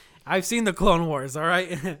 I've seen the Clone Wars, all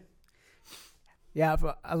right? Yeah,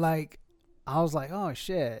 but like, I was like, oh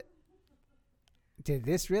shit, did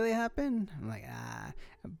this really happen? I'm like,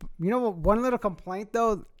 You know what? One little complaint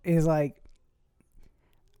though is like,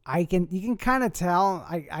 you can kind of tell.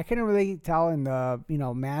 I couldn't really tell in the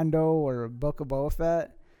Mando or Book of Boba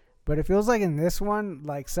Fett, but it feels like in this one,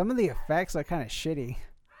 like some of the effects are kind of shitty.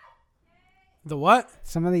 The what?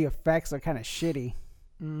 Some of the effects are kind of shitty.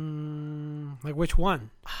 Like which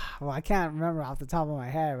one? Well, I can't remember off the top of my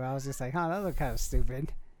head, but I was just like, huh, that looked kind of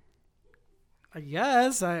stupid. I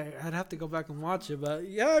guess I'd have to go back and watch it, but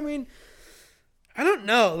yeah, I mean, I don't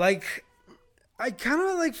know. Like, I kind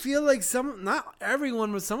of like feel like not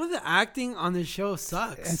everyone, but some of the acting on this show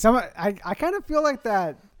sucks. And I kind of feel like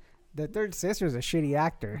that the third sister is a shitty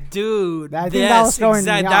actor, dude. I think that was throwing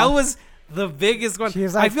me off. That was the biggest one.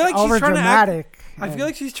 She's like I feel like over she's trying dramatic. to act. I feel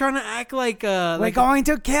like she's trying to act like we're going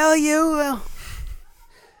to kill you.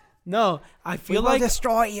 No, I feel we will like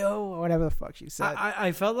destroy you, or whatever the fuck she said.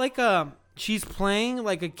 I felt like she's playing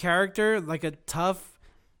like a character, like a tough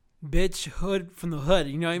bitch hood from the hood.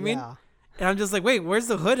 You know what I mean? Yeah. And I'm just like, wait, where's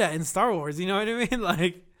the hood at in Star Wars? You know what I mean?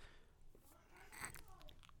 Like,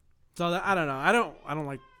 so I don't know. I don't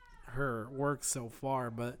like her work so far,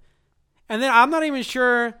 but and then I'm not even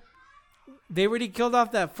sure they already killed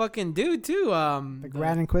off that fucking dude too. The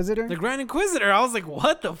Grand Inquisitor. The Grand Inquisitor. I was like,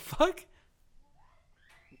 what the fuck?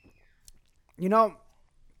 You know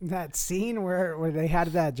that scene where they had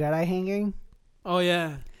that Jedi hanging? Oh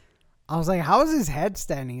yeah. I was like, how is his head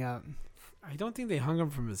standing up? I don't think they hung him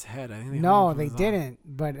from his head. I think they didn't.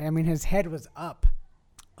 But I mean, his head was up.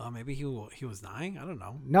 Maybe he was dying. I don't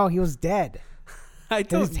know. No, he was dead. I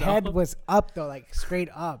don't know. His head was up though, like straight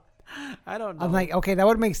up. I don't know. I'm like, okay, that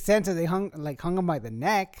would make sense if they hung him by the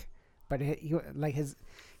neck, but he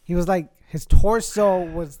was like his torso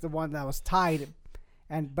was the one that was tied,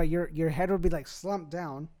 but your head would be like slumped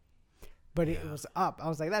down, but it was up. I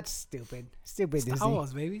was like, that's stupid, Star Disney.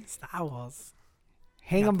 Wars, baby, Star Wars.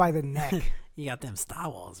 Hang him by the neck. You got them Star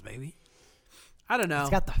Wars, baby. I don't know. It's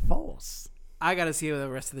got the Force. I gotta see what the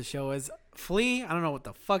rest of the show is. Flea, I don't know what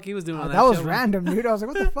the fuck he was doing on that that was show. random, dude. I was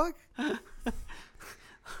like, what the fuck?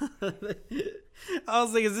 I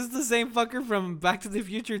was like, is this the same fucker from Back to the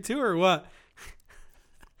Future 2 or what?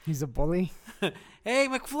 He's a bully. Hey,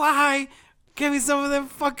 McFly, give me some of them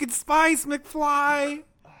fucking spice, McFly.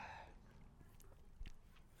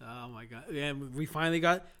 Oh my god. Yeah, we finally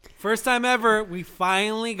got, first time ever, we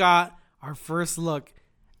finally got our first look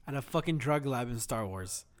at a fucking drug lab in Star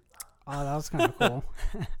Wars. Oh, that was kind of cool.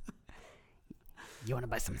 You want to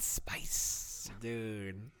buy some spice?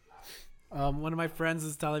 Dude. One of my friends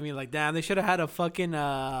is telling me, like, damn, they should have had a fucking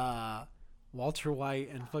Walter White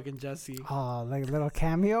and fucking Jesse. Oh, like a little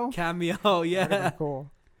cameo? Cameo, yeah. That'd be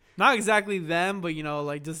cool. Not exactly them, but, you know,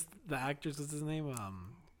 like, just the actors, what's his name?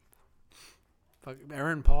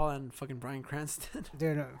 Aaron Paul and fucking Bryan Cranston.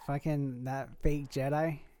 Dude, fucking that fake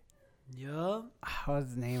Jedi. Yeah. What was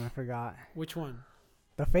his name? I forgot. Which one?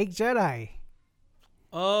 The fake Jedi.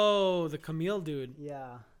 Oh, the Camille dude.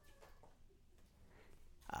 Yeah.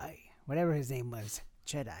 Whatever his name was,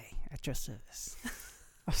 Jedi at your service.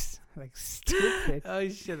 Like stupid. Oh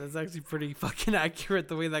shit, that's actually pretty fucking accurate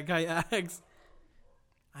the way that guy acts.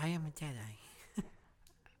 I am a Jedi.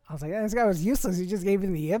 I was like, this guy was useless. He just gave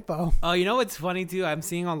him the info. Oh, you know what's funny too? I'm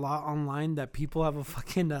seeing a lot online that people have a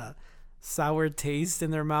fucking sour taste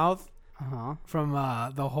in their mouth from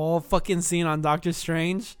the whole fucking scene on Doctor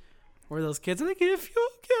Strange, where those kids are like, "If you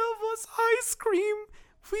give us ice cream,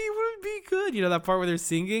 we will be good." You know that part where they're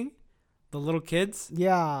singing, the little kids.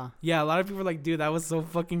 Yeah. Yeah, a lot of people are like, "Dude, that was so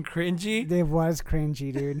fucking cringy." It was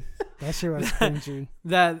cringy, dude. That shit was cringy.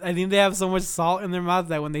 That I think they have so much salt in their mouth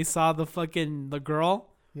that when they saw the girl.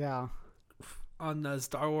 Yeah. On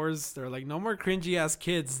Star Wars, they're like, no more cringy ass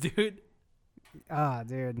kids, dude. Ah,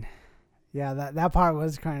 dude. Yeah, that part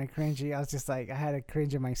was kind of cringy. I was just like, I had to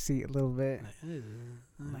cringe in my seat a little bit. I'm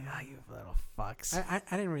like, you little fucks. I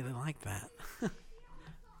didn't really like that.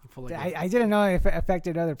 I didn't know if it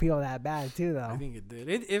affected other people that bad too, though. I think it did.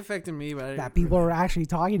 It affected me, but that people were actually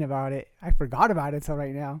talking about it. I forgot about it till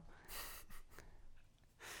right now.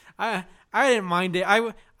 I didn't mind it.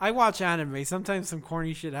 I watch anime. Sometimes some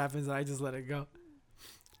corny shit happens and I just let it go.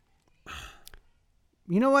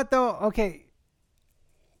 You know what though? Okay.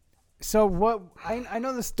 So what I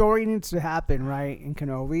know the story needs to happen, right, in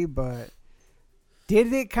Kenobi, but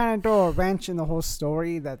did it kind of throw a wrench in the whole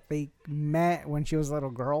story that they met when she was a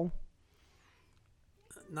little girl?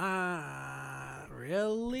 Not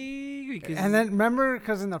really. And then remember,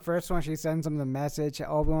 because in the first one she sends him the message,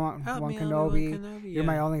 Obi-Wan Kenobi, you're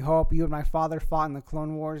my only hope. You and my father fought in the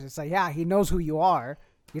Clone Wars. It's like, yeah, he knows who you are.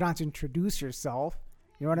 You don't have to introduce yourself.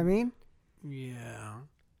 You know what I mean? Yeah.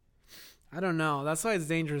 I don't know. That's why it's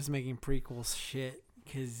dangerous making prequels shit.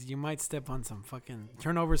 Because you might step on some fucking...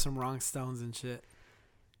 turn over some wrong stones and shit.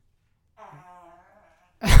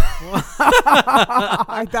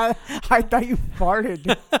 I thought you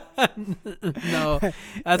farted. No,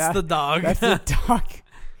 that's the dog. That's the dog.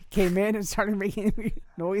 Came in and started making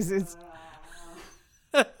noises.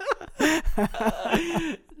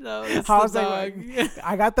 No, it's I the was dog. like,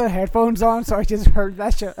 I got the headphones on, so I just heard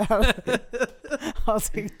that shit. I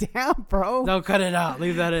was like, damn, bro. No, cut it out.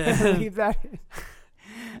 Leave that in. Leave that in.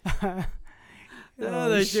 Oh,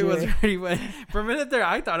 that shit was pretty wet. For a minute there,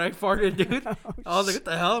 I thought I farted, dude. I was like, what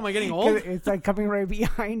the hell? Am I getting old? It's like coming right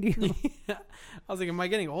behind you. Yeah. I was like, am I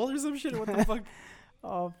getting old or some shit? What the fuck?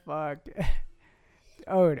 Oh, fuck.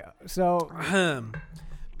 Oh, no. So.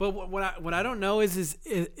 But what I don't know is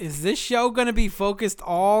this show going to be focused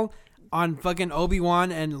all on fucking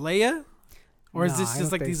Obi-Wan and Leia? Or is this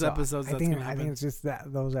just like these episodes that's going to happen? I think it's just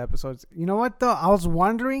those episodes. You know what, though? I was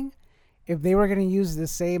wondering if they were going to use the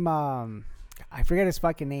same... I forget his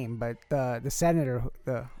fucking name, but the senator,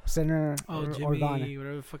 Jimmy, Organa,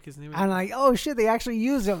 whatever the fuck his name is. I'm like, oh shit, they actually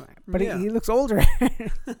used him, but Yeah. he looks older.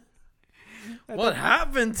 What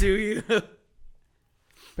happened to you?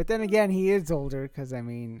 But then again, he is older because I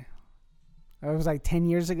mean, it was like 10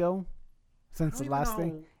 years ago since the last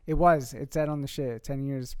thing. It was. It said on the shit 10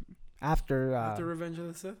 years after Revenge of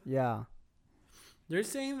the Sith. Yeah. They're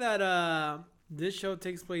saying that this show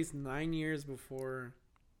takes place 9 years before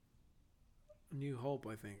New Hope,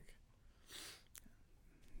 I think.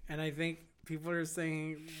 And I think people are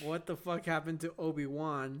saying, what the fuck happened to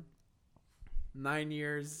Obi-Wan 9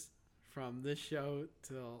 years from this show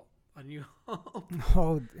till A New Hope?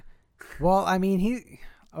 Oh, well, I mean,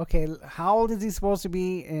 okay, how old is he supposed to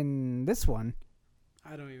be in this one?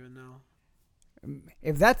 I don't even know.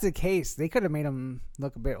 If that's the case, they could have made him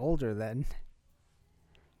look a bit older then.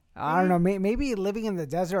 I don't know. Maybe living in the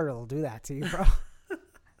desert will do that to you, bro.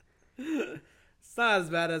 It's not as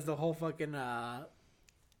bad as the whole fucking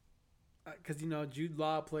because Jude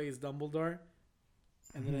Law plays Dumbledore,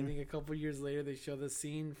 and then I think a couple years later they show the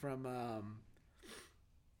scene from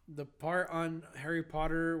the part on Harry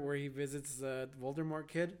Potter where he visits the Voldemort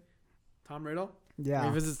kid, Tom Riddle. Yeah,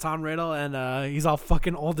 he visits Tom Riddle, and he's all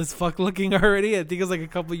fucking old as fuck looking already. I think it was like a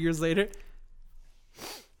couple years later.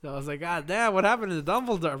 So I was like, God damn, what happened to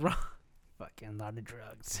Dumbledore, bro? Fucking a lot of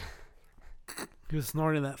drugs. He was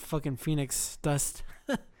snorting that fucking Phoenix dust.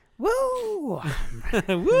 Woo! Woo!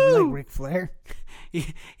 Like Ric Flair.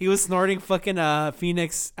 He was snorting fucking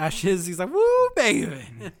Phoenix ashes. He's like, woo, baby.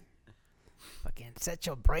 Fucking set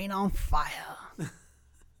your brain on fire.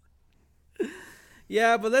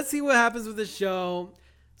 Yeah, but let's see what happens with the show.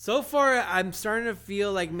 So far, I'm starting to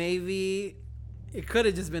feel like maybe it could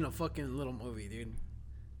have just been a fucking little movie, dude.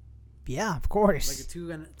 Yeah, of course. Like a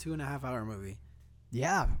two and a half hour movie.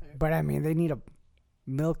 Yeah, but I mean, they need to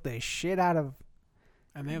milk the shit out of.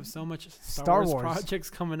 And they have so much Star Wars projects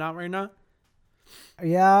coming out right now.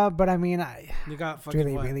 Yeah, but I mean, they got fucking do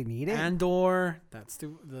they really need it? Andor. That's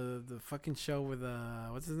the fucking show with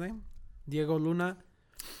what's his name? Diego Luna.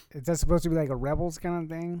 Is that supposed to be like a Rebels kind of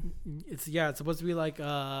thing? It's supposed to be like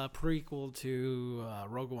a prequel to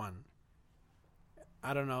Rogue One.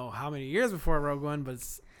 I don't know how many years before Rogue One, but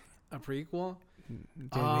it's a prequel.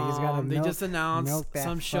 Dude, they just announced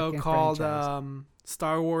some show called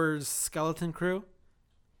Star Wars Skeleton Crew.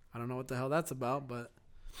 I don't know what the hell that's about, but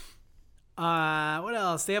what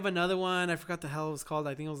else? They have another one. I forgot the hell it was called.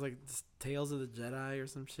 I think it was like Tales of the Jedi or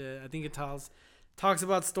some shit. I think it talks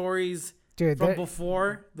about stories from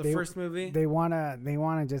before the first movie. They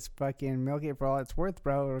wanna just fucking milk it for all it's worth,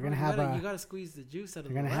 bro. We're gonna have you gotta squeeze the juice out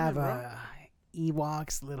of. We're gonna have a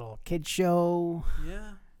Ewoks little kid show.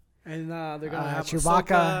 Yeah. And they're gonna have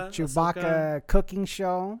Chewbacca cooking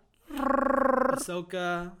show.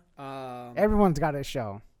 Ahsoka. Everyone's got a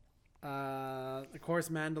show. Of course,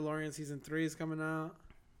 Mandalorian season 3 is coming out.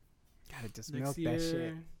 Gotta just milk that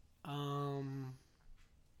shit.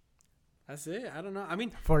 That's it. I don't know. I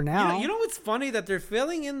mean, for now, you know what's funny, that they're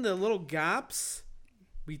filling in the little gaps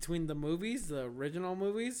between the movies, the original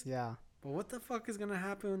movies. Yeah. But what the fuck is gonna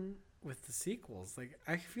happen with the sequels? Like,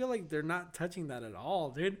 I feel like they're not touching that at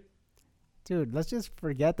all, dude. Dude, let's just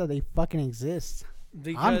forget that they fucking exist.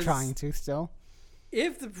 Because I'm trying to still.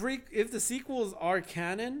 If the sequels are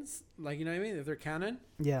canons, like, you know what I mean? If they're canon,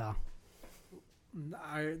 yeah,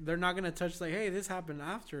 they're not gonna touch like, hey, this happened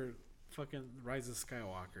after fucking Rise of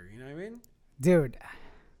Skywalker. You know what I mean? Dude,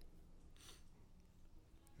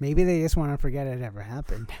 maybe they just want to forget it ever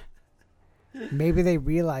happened. Maybe they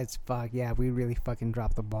realize, fuck, yeah, we really fucking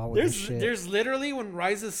dropped the ball with this shit. There's literally, when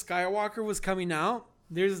Rise of Skywalker was coming out,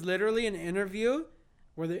 there's literally an interview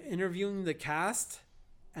where they're interviewing the cast,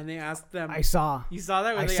 and they asked them. I saw. You saw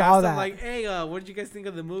that? Where they saw asked that. them, like, hey, what did you guys think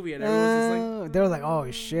of the movie? And everyone's just like, they were like,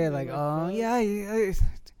 oh shit, like, oh yeah,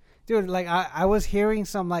 Dude, like I was hearing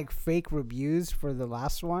some like fake reviews for the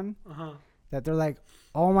last one that they're like,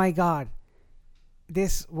 oh my god,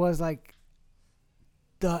 this was like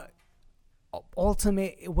the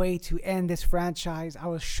ultimate way to end this franchise. I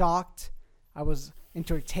was shocked. I was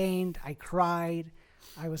entertained. I cried.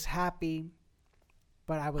 I was happy,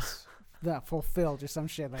 but I was fulfilled or some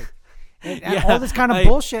shit like. And all this kind of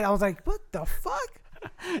bullshit. I was like, what the fuck?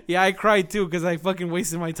 Yeah, I cried too because I fucking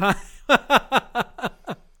wasted my time.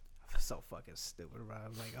 So fucking stupid, bro. I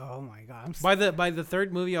was like, oh my god. By the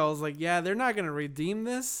third movie, I was like, yeah, they're not gonna redeem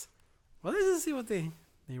this. Well, let's just see what they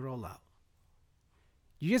roll out.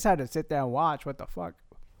 You just had to sit there and watch. What the fuck?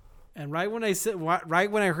 And right when I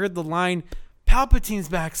heard the line, Palpatine's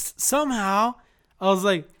back somehow, I was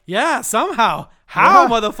like, yeah, somehow. How,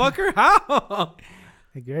 motherfucker? How?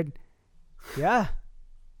 Good. Yeah.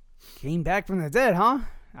 Came back from the dead, huh?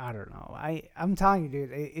 I don't know. I'm telling you,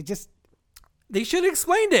 dude. It just. They should have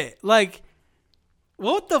explained it. Like,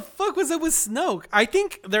 what the fuck was it with Snoke? I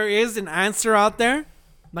think there is an answer out there.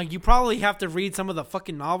 Like, you probably have to read some of the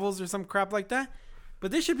fucking novels or some crap like that.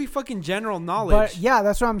 But this should be fucking general knowledge. But yeah,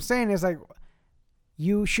 that's what I'm saying. Is like,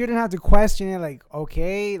 you shouldn't have to question it. Like,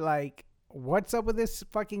 okay, like, what's up with this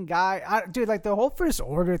fucking guy? Dude, like, the whole First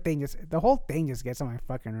Order thing the whole thing just gets on my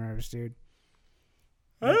fucking nerves, dude.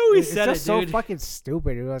 I always said it, dude. It's just so fucking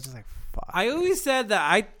stupid. It was just like, fuck. I always said that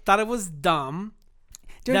I thought it was dumb.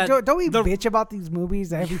 Dude, don't we bitch about these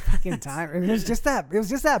movies every fucking time? It was just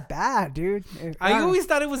that bad, dude. I always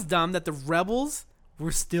thought it was dumb that the rebels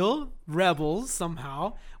were still rebels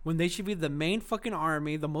somehow when they should be the main fucking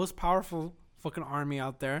army, the most powerful fucking army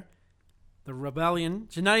out there. The rebellion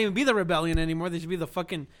should not even be the rebellion anymore. They should be the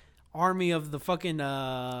fucking army of the fucking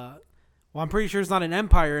well, I'm pretty sure it's not an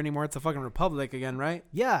empire anymore. It's a fucking republic again, right?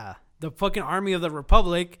 Yeah. The fucking army of the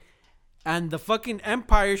republic, and the fucking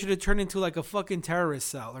empire should have turned into like a fucking terrorist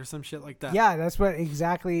cell or some shit like that. Yeah, that's what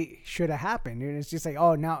exactly should have happened, dude. It's just like,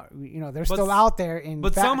 oh, now, they're still out there.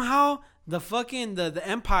 But somehow the fucking, the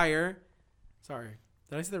empire, sorry,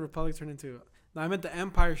 did I say the republic turned into, no, I meant the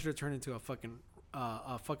empire should have turned into a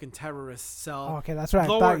fucking terrorist cell. Oh, okay, that's what I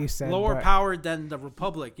thought you said. Lower powered than the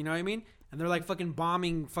republic, you know what I mean? And they're like fucking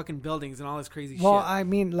bombing fucking buildings and all this crazy shit. Well, I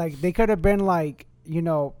mean, like, they could have been like,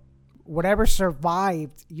 whatever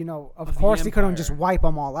survived, of course they couldn't just wipe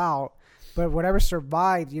them all out. But whatever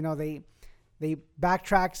survived, they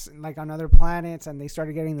backtracked like on other planets and they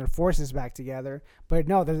started getting their forces back together. But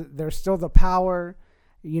no, there's still the power,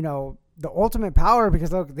 the ultimate power,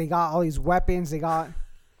 because look, they got all these weapons. They got.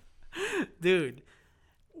 Dude,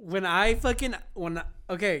 look,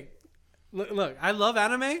 I love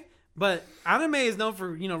anime. But anime is known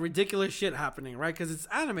for, ridiculous shit happening, right? Because it's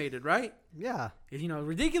animated, right? Yeah.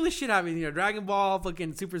 Ridiculous shit happening. Dragon Ball,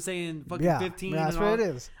 fucking Super Saiyan, fucking 15. Yeah, that's what it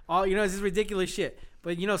is. It's just ridiculous shit.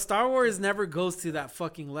 But, Star Wars never goes to that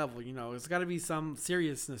fucking level, It's got to be some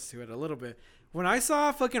seriousness to it a little bit. When I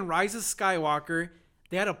saw fucking Rise of Skywalker,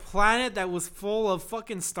 they had a planet that was full of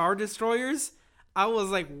fucking Star Destroyers. I was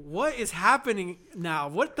like, what is happening now?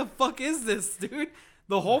 What the fuck is this, dude?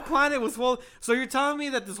 The whole planet was full. So you're telling me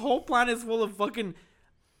that this whole planet is full of fucking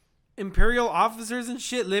Imperial officers and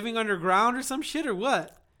shit living underground or some shit or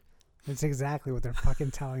what? That's exactly what they're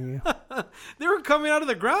fucking telling you. They were coming out of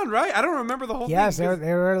the ground, right? I don't remember the whole thing. Yes, they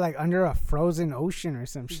were like under a frozen ocean or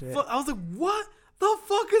some shit. I was like, what the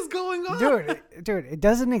fuck is going on? Dude, it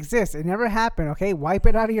doesn't exist. It never happened, okay? Wipe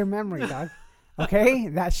it out of your memory, dog. Okay?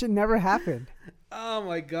 That should never happen. Oh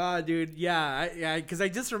my god, dude! Yeah, because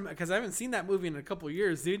because I haven't seen that movie in a couple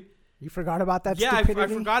years, dude. You forgot about that? Yeah,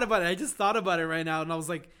 stupidity? I forgot about it. I just thought about it right now, and I was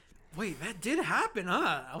like, "Wait, that did happen,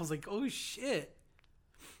 huh?" I was like, "Oh shit,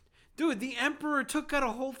 dude! The Emperor took out a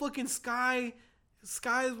whole fucking sky's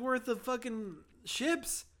worth of fucking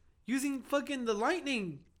ships using fucking the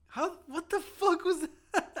lightning. What the fuck was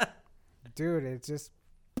that?" Dude, it's just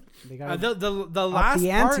they got the last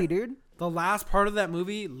the ante, dude. The last part of that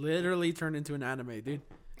movie literally turned into an anime, dude.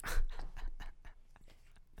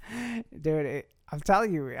 Dude, I'm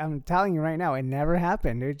telling you right now, it never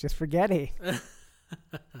happened, dude. Just forget it.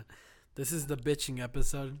 This is the bitching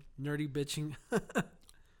episode, nerdy bitching.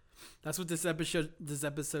 That's what this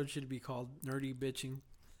episode should be called, nerdy bitching.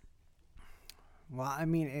 Well, I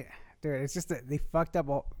mean, dude, it's just that they fucked up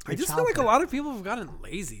all. I just feel like a lot of people have gotten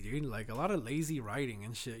lazy, dude. Like a lot of lazy writing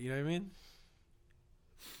and shit. You know what I mean?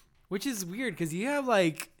 Which is weird because you have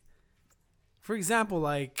like, for example,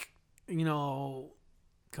 like,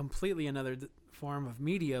 completely another form of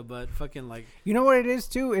media, but fucking like. You know what it is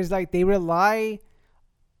too? Is like they rely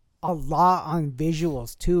a lot on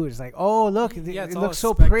visuals too. It's like, oh look, it looks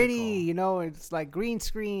so pretty. It's like green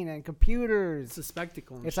screen and computers. It's a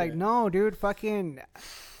spectacle. It's like, no, dude, fucking.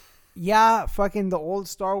 yeah, fucking the old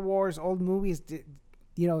Star Wars, old movies,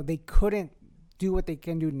 they couldn't do what they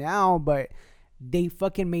can do now, but they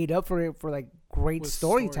fucking made up for it for like great With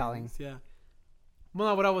storytelling. stories, yeah. Well,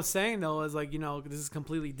 no, what I was saying though is like, this is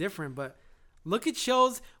completely different, but look at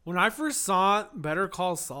shows. When I first saw Better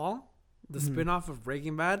Call Saul, the spinoff of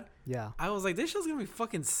Breaking Bad, Yeah. I was like, this show's gonna be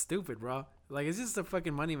fucking stupid, bro. Like, it's just a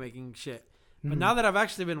fucking money making shit. But now that I've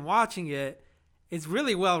actually been watching it, it's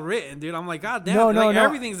really well written, dude. I'm like, God damn, No.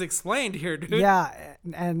 everything's explained here, dude. Yeah,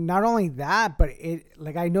 and not only that, but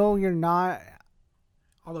I know you're not,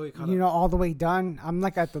 All the way caught up. all the way done. I'm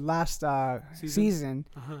like at the last season,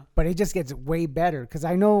 but it just gets way better because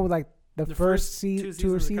I know like the first two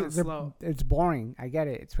seasons, it's boring. I get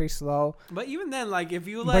it. It's pretty slow. But even then, like, if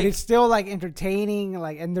you but it's still like entertaining,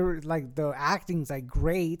 like, and the acting's like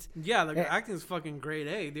great. Yeah, the acting's fucking grade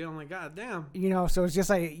A, dude. I'm like, God damn. So it's just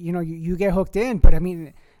like you get hooked in. But I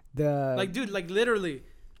mean, dude, like literally,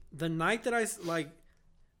 the night that I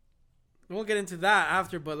won't get into that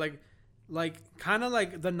after, but like kind of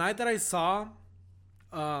like the night that I saw,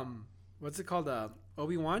 what's it called,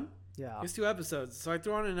 Obi-Wan. Yeah. It's 2 episodes. So I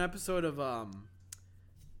threw on an episode of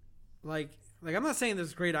like I'm not saying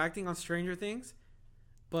there's great acting on Stranger Things,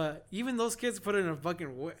 but even those kids put in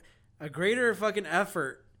a greater fucking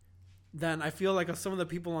effort than I feel like some of the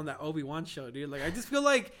people on that Obi-Wan show, dude. Like, I just feel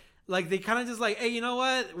like they kind of just like, hey, you know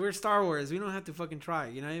what? We're Star Wars. We don't have to fucking try.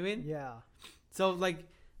 You know what I mean? Yeah. So like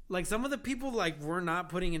some of the people were not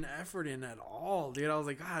putting an effort in at all, dude. I was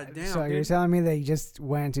like, God damn. So dude. you're telling me they just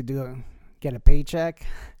went to get a paycheck?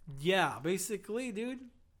 Yeah, basically, dude.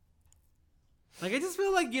 Like, I just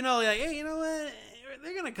feel like, hey, you know what?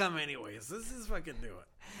 They're going to come anyways. Let's just fucking do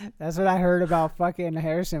it. That's what I heard about fucking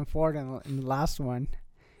Harrison Ford in the last one.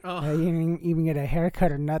 Oh. He didn't even get a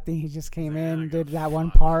haircut or nothing. He just came in, did that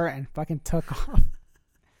one part, and fucking took off.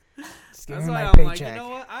 Just gave That's me why my I'm like, paycheck. you know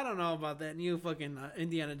what? I don't know about that new fucking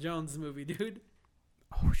Indiana Jones movie, dude.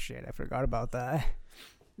 Oh, shit. I forgot about that.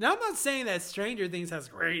 Now, I'm not saying that Stranger Things has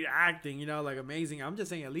great acting, like amazing. I'm just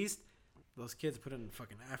saying at least those kids put in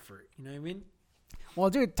fucking effort. You know what I mean? Well,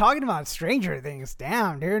 dude, talking about Stranger Things,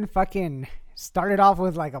 damn, dude, fucking started off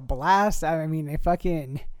with like a blast. I mean, it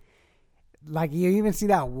fucking, like, you even see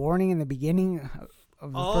that warning in the beginning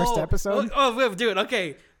of the first episode. Oh, dude,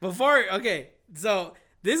 okay. So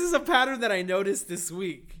this is a pattern that I noticed this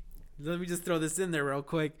week. Let me just throw this in there real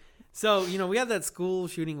quick. So, we had that school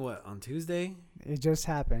shooting, on Tuesday? It just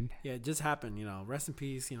happened. Yeah, it just happened, Rest in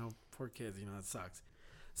peace, poor kids, that sucks.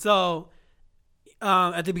 So,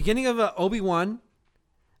 at the beginning of Obi-Wan,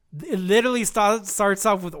 it literally starts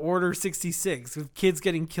off with Order 66, with kids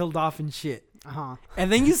getting killed off and shit. Uh-huh. And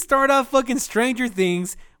then you start off fucking Stranger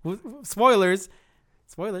Things, with spoilers.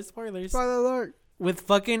 Spoiler alert. With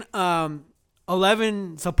fucking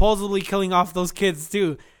 11 supposedly killing off those kids,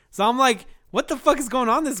 too. So I'm like, what the fuck is going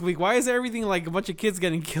on this week? Why is everything like a bunch of kids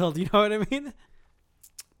getting killed? You know what I mean?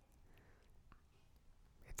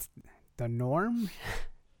 It's the norm.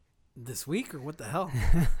 This week or what the hell?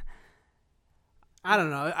 I don't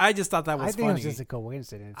know. I just thought that was funny. I think it was just a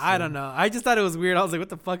coincidence. I don't know. I just thought it was weird. I was like, what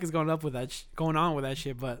the fuck is going on with that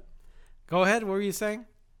shit? But go ahead. What were you saying?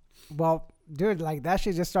 Well, dude, like that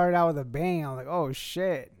shit just started out with a bang. I was like, oh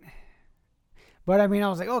shit. But I mean, I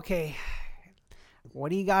was like, okay. What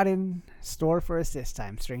do you got in store for us this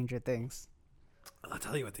time, Stranger Things? I'll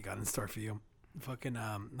tell you what they got in store for you. Fucking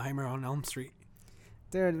Nightmare on Elm Street.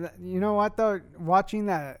 Dude, you know what though? Watching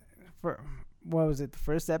that, what was it, the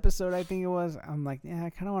first episode I think it was, I'm like, yeah,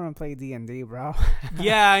 I kind of want to play D&D, bro.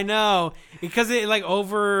 Yeah, I know. Because it like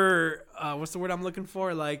what's the word I'm looking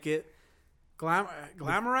for? Like it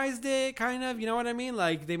glamorized it, kind of. You know what I mean?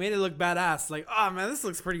 Like they made it look badass. Like, oh man, this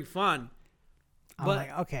looks pretty fun. I'm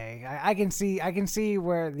like, okay, I can see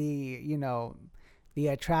where the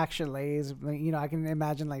attraction lays. I can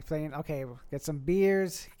imagine like playing. Okay, get some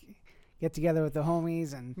beers, get together with the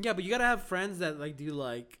homies, and yeah, but you gotta have friends that like do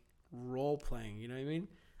like role playing. You know what I mean?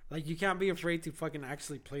 Like you can't be afraid to fucking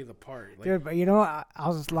actually play the part. Like, dude, but I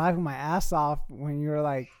was just laughing my ass off when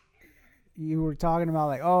you were talking about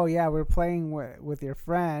like, oh yeah, we're playing with your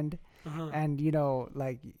friend, and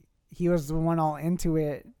like. He was the one all into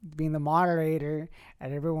it, being the moderator,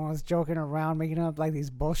 and everyone was joking around, making up like these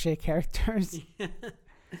bullshit characters. Yeah.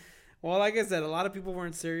 Well, like I said, a lot of people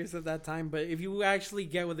weren't serious at that time. But if you actually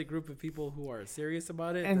get with a group of people who are serious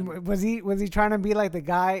about it, and was he trying to be like the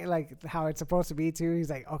guy, like how it's supposed to be too? He's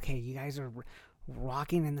like, okay, you guys are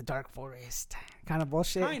rocking in the dark forest, kind of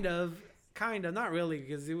bullshit. Kind of, not really,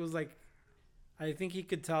 because it was like. I think he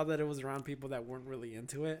could tell that it was around people that weren't really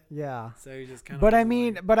into it. Yeah. So he just kind of. But I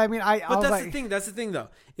mean, But that's like, the thing. That's the thing, though.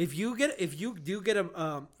 If you do get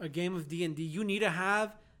a game of D&D, you need to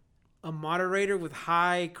have a moderator with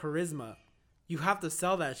high charisma. You have to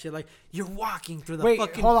sell that shit. Like, you're walking through the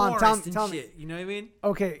fucking hold on, forest tell and me. shit. You know what I mean?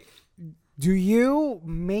 Okay. Do you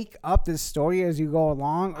make up the story as you go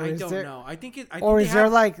along? Or I is don't there, know. I think it. or is there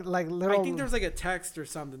like little? I think there's like a text or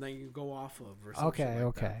something that you go off of. Or something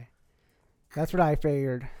Okay. That's what I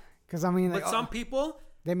figured. Because I mean, but like, some people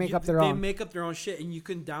they make up their own. They make up their own shit, and you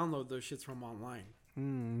can download those shits from online.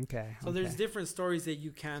 Okay. So there's different stories that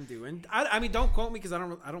you can do, and I mean, don't quote me because I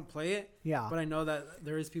don't play it. Yeah. But I know that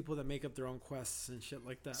there is people that make up their own quests and shit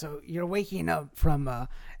like that. So you're waking up from a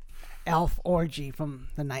elf orgy from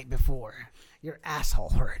the night before. Your asshole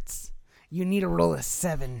hurts. You need to roll a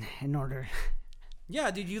 7 in order. Yeah,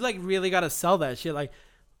 dude, you like really gotta sell that shit. Like,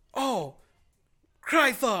 oh,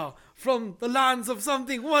 Krytha from the lands of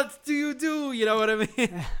something. What do you do? You know what I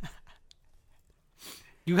mean?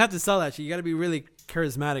 You have to sell that shit. You gotta be really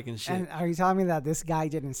charismatic and shit. And are you telling me that this guy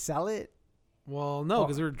didn't sell it? Well, no,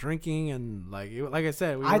 because we were drinking and like I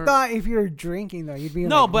said, I thought if you were drinking though, you'd be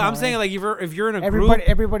no. like, But I'm saying like if you're in a group,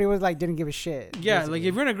 everybody was like didn't give a shit. yeah, basically. like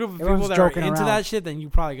if you're in a group of Everyone's people that are joking into around. that shit, then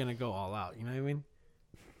you're probably gonna go all out. You know what I mean?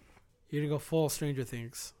 You're gonna go full Stranger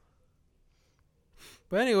Things.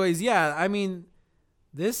 But anyways, yeah, I mean,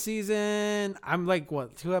 this season I'm like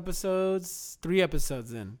what 3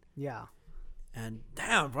 episodes in. Yeah. And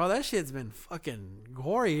damn, bro, that shit's been fucking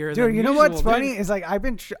gorier. Dude, than you know usual, what's funny? Is like I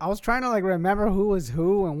was trying to like remember who was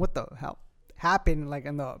who and what the hell happened like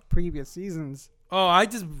in the previous seasons. Oh, I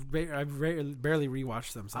barely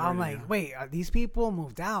rewatched them. Sorry, I'm like, wait, these people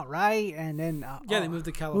moved out, right? And then they moved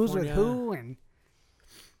to California. Who's with who? And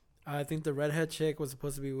I think the redhead chick was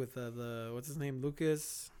supposed to be with the what's his name,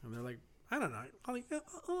 Lucas, and they're like, I don't know, like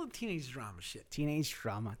a little teenage drama shit. Teenage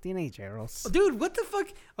arrows. Dude, what the fuck?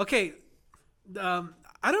 Okay,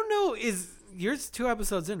 I don't know. Is yours 2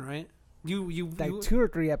 episodes in, right? You like 2 or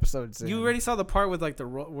 3 episodes in. You already saw the part with like where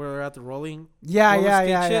we're at the rolling. Yeah.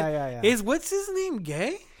 Yeah. Is what's his name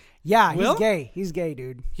gay? Yeah, Will? he's gay. He's gay,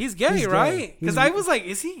 dude. He's gay, right? Because I was like,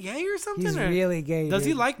 is he gay or something? He's really gay. Does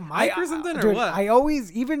he dude. like Mike or something or dude, what? I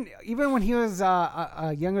always even when he was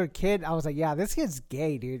a younger kid, I was like, yeah, this kid's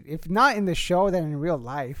gay, dude. If not in the show, then in real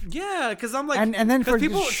life. Yeah, because I'm like, and then for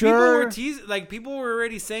people sure, people were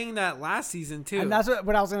already saying that last season too. And that's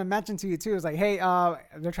what I was gonna mention to you too. Is like, hey,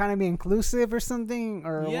 they're trying to be inclusive or something,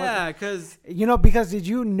 or yeah, because because did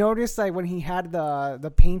you notice like when he had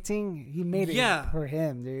the painting, he made it for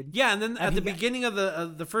him, dude. Yeah, and then at the beginning of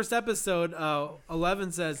the first episode,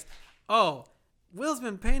 11 says, "Oh, Will's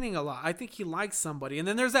been painting a lot. I think he likes somebody." And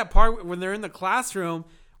then there's that part when they're in the classroom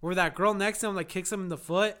where that girl next to him like kicks him in the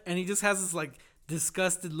foot, and he just has this like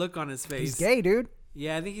disgusted look on his face. He's gay, dude.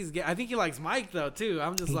 Yeah, I think he's gay. I think he likes Mike though too.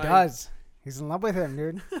 I'm just he like, he does. He's in love with him,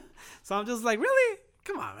 dude. So I'm just like, really?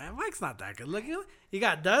 Come on, man. Mike's not that good looking. You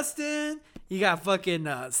got Dustin. You got fucking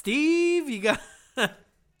Steve. You got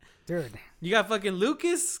dude. You got fucking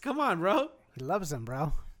Lucas. Come on, bro. He loves him,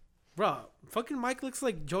 bro. Bro, fucking Mike looks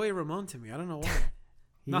like Joey Ramone to me. I don't know why.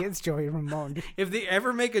 He is Joey Ramone, dude. If they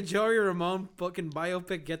ever make a Joey Ramone fucking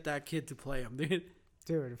biopic, get that kid to play him, dude.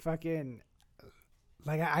 Dude, fucking...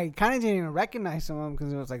 Like, I kind of didn't even recognize him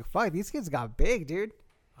because it was like, fuck, these kids got big, dude.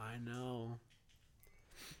 I know.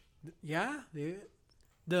 Yeah, dude.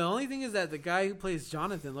 The only thing is that the guy who plays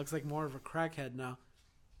Jonathan looks like more of a crackhead now.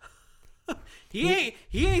 He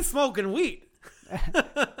ain't smoking weed.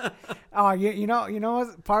 Oh, you know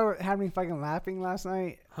what part had me fucking laughing last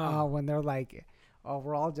night? Huh. When they're like, oh,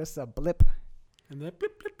 we're all just a blip. And then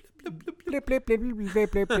blip, blip, blip, blip, blip. Blip, blip, blip,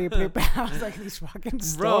 blip, blip, blip, blip, blip. I was like, these fucking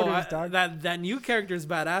stoners, Bro, dog. that new character is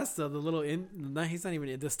badass though. The little he's not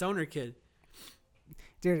even the stoner kid.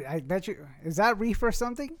 Dude, I bet you, is that Reefer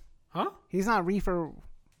something? Huh? He's not Reefer.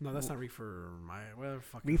 No, that's not Reefer. Whatever.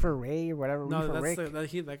 Reefer Ray or whatever. No, Reefer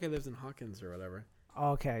that's Rick. that guy lives in Hawkins or whatever.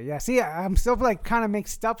 Okay, yeah. See, I'm still like kind of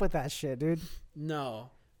mixed up with that shit, dude. No,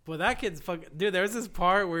 but that kid's fucking dude. There's this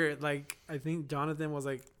part where like I think Jonathan was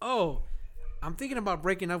like, "Oh, I'm thinking about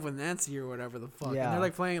breaking up with Nancy or whatever the fuck." Yeah. And they're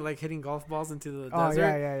like playing like hitting golf balls into the Oh, desert.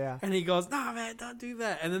 yeah. And he goes, "Nah, man, don't do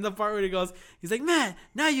that." And then the part where he goes, he's like, "Man,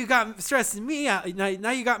 now you got stressing me out. Now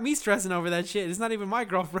you got me stressing over that shit. It's not even my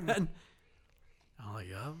girlfriend." I'm like,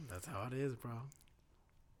 "Yup, that's how it is, bro."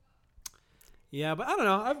 Yeah, but I don't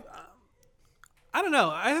know. I don't know.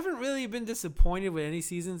 I haven't really been disappointed with any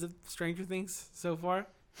seasons of Stranger Things so far.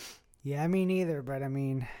 Yeah, me neither, but I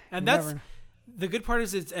mean... And that's... The good part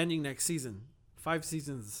is it's ending next season. 5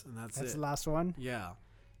 seasons, and that's it. That's the last one? Yeah.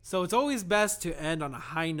 So it's always best to end on a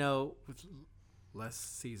high note with less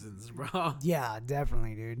seasons, bro. Yeah,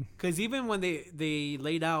 definitely, dude. Because even when they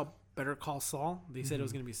laid out Better Call Saul, they said it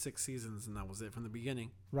was going to be 6 seasons, and that was it from the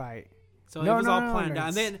beginning. Right. So it was all planned out.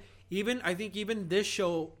 And then I think even this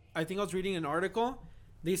show I think I was reading an article.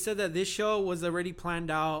 They said that this show was already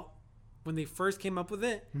planned out when they first came up with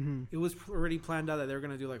it. Mm-hmm. It was already planned out that they were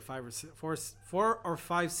gonna do like 4 or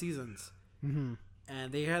 5 seasons, Mm-hmm.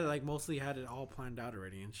 and they had like mostly had it all planned out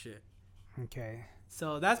already and shit. Okay.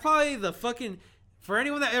 So that's probably the fucking for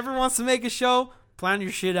anyone that ever wants to make a show. Plan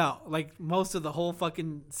your shit out, like most of the whole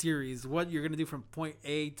fucking series. What you're gonna do from point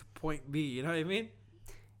A to point B. You know what I mean?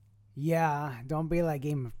 Yeah. Don't be like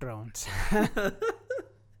Game of Thrones.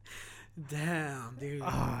 Damn, dude.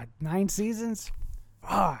 9 seasons.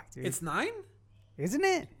 Fuck, dude. It's 9? Isn't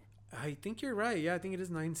it? I think you're right. Yeah, I think it is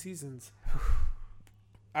 9 seasons.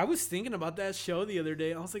 I was thinking about that show the other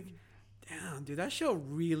day. I was like, damn, dude, that show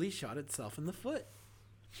really shot itself in the foot.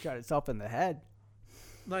 Shot itself in the head.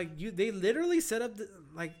 Like, they literally set up,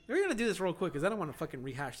 we're going to do this real quick because I don't want to fucking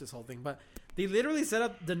rehash this whole thing. But they literally set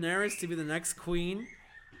up Daenerys to be the next queen.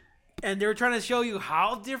 And they were trying to show you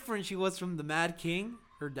how different she was from the Mad King,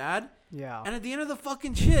 her dad. Yeah. And at the end of the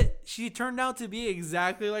fucking shit, she turned out to be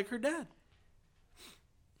exactly like her dad.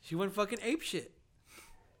 She went fucking ape shit.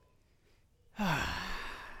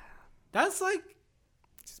 That's like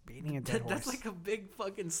Just beating a dead horse. that's like a big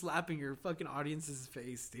fucking slap in your fucking audience's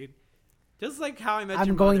face, dude. Just like How I Met Your I'm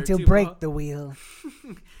Mother. going to too, break bro. the wheel.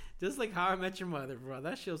 Just like How I Met Your Mother, bro.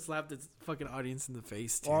 That show slapped its fucking audience in the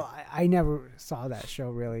face, too. Well, I never saw that show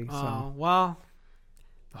really. So. Oh, well,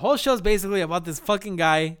 the whole show's basically about this fucking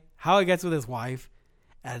guy, how he gets with his wife.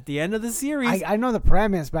 At the end of the series, I know the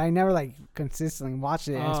premise, but I never like consistently watched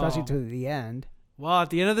it, especially Oh. to the end. well, at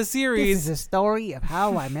the end of the This series, is a story of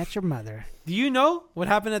how I met your mother. do you know what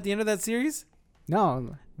happened at the end of that series?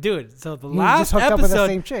 No, Dude, so the he last just hooked up with the episode,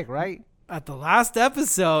 same chick, right? at the last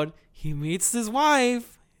episode, he meets his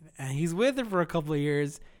wife, and he's with her for a couple of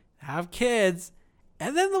years, have kids,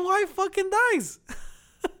 and then the wife fucking dies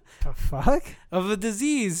The fuck? of a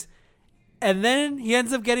disease. And then he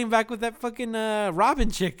ends up getting back with that fucking Robin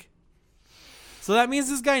chick. So that means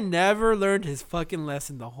this guy never learned his fucking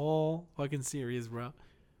lesson the whole fucking series, bro.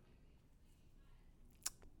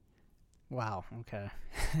 Wow. Okay.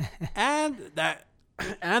 And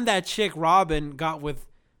that chick Robin got with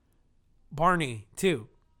Barney too.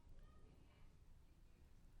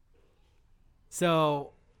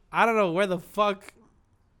 So I don't know who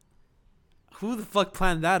the fuck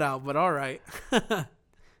planned that out, but all right.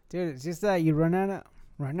 Dude, it's just that you run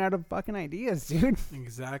out of fucking ideas, dude.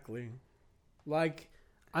 Exactly. Like,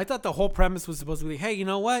 I thought the whole premise was supposed to be, hey, you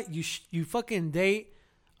know what? You fucking date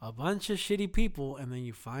a bunch of shitty people, and then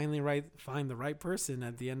you finally find the right person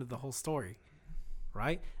at the end of the whole story,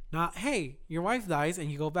 right? Not, hey, your wife dies,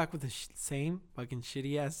 and you go back with the same fucking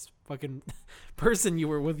shitty ass fucking person you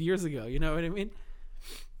were with years ago. You know what I mean?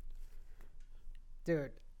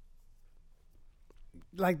 Dude,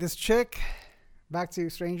 like this chick, back to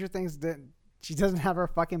Stranger Things, that she doesn't have her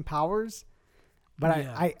fucking powers, but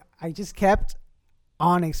Yeah. I just kept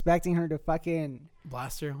on expecting her to fucking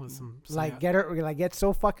Blaster with some get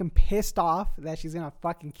so fucking pissed off that she's gonna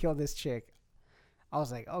fucking kill this chick. I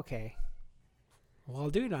was like, okay.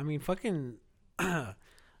 Well, dude, I mean, fucking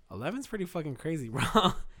 11's pretty fucking crazy, bro.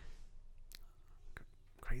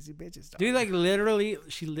 Crazy bitches, dog. Dude, like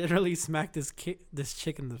she literally smacked this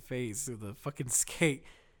chick in the face with a fucking skate.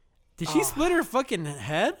 Did she split her fucking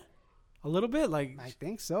head a little bit? Like, I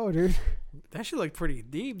think so, dude. that shit looked pretty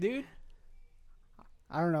deep, dude.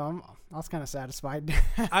 I don't know. I was kind of satisfied.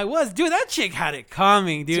 I was, dude. That chick had it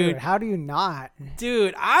coming, dude. How do you not?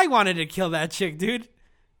 Dude, I wanted to kill that chick, dude.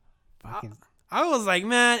 Fucking I was like,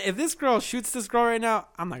 man, if this girl shoots this girl right now,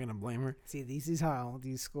 I'm not gonna blame her. see, this is how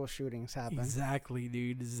these school shootings happen. Exactly,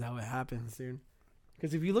 dude. This is how it happens, dude.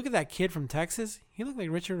 Because if you look at that kid from Texas, he looked like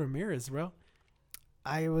Richard Ramirez, bro.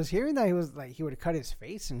 I was hearing that he would cut his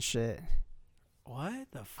face and shit. What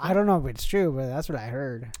the fuck? I don't know if it's true, but that's what I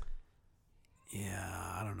heard.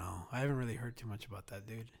 Yeah, I don't know. I haven't really heard too much about that,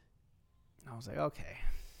 dude. I was like, okay.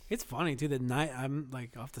 It's funny too. The night I'm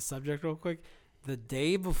like off the subject real quick. The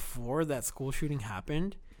day before that school shooting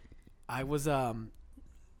happened, I was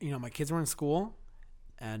my kids were in school,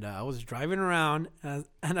 and I was driving around, and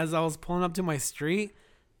as I was pulling up to my street,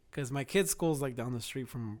 because my kids' school is like down the street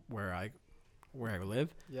from where I live.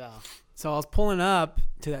 Yeah. So I was pulling up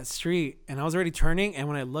to that street, and I was already turning, and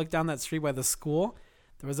when I looked down that street by the school,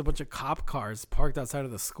 there was a bunch of cop cars parked outside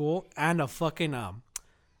of the school and a fucking a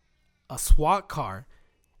SWAT car.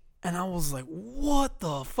 And I was like, what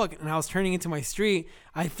the fuck? And I was turning into my street.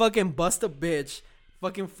 I fucking bust a bitch,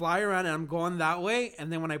 fucking fly around, and I'm going that way.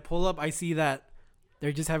 And then when I pull up, I see that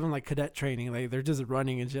they're just having like cadet training. Like they're just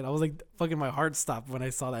running and shit. I was like, fucking my heart stopped when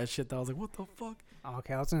I saw that shit. I was like, what the fuck?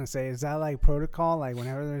 Okay, I was gonna say, is that like protocol? Like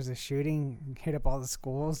whenever there's a shooting, hit up all the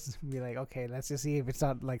schools, be like, okay, let's just see if it's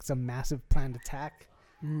not like some massive planned attack.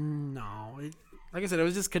 No, like I said, it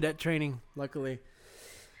was just cadet training. Luckily,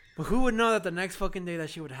 but who would know that the next fucking day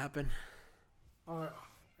that shit would happen?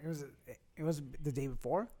 It was the day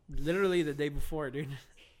before. Literally the day before, dude.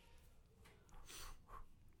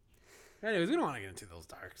 Anyways, we don't want to get into those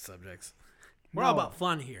dark subjects. We're all about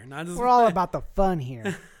fun here, not just. We're all about the fun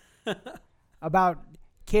here. About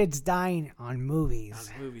kids dying on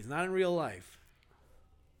movies. On movies, not in real life.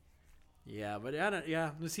 Yeah, but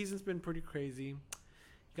the season's been pretty crazy.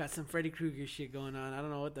 Got some Freddy Krueger shit going on. I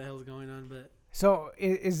don't know what the hell's going on, but so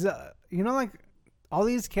is like all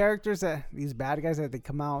these characters these bad guys that they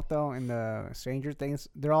come out though in the Stranger Things,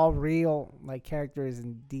 they're all real like characters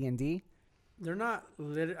in D&D. They're not.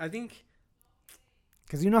 I think.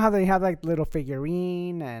 Because you know how they have like little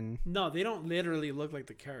figurine and... No, they don't literally look like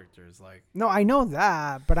the characters. Like no, I know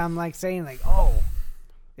that, but I'm like saying like, oh,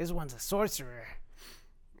 this one's a sorcerer.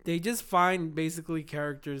 They just find basically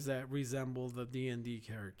characters that resemble the D&D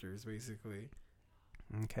characters, basically.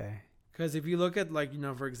 Okay. Because if you look at like,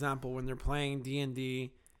 for example, when they're playing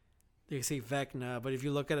D&D, they say Vecna, but if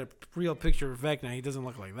you look at a real picture of Vecna, he doesn't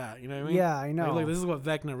look like that. You know what I mean? Yeah, I know. Like, this is what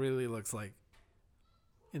Vecna really looks like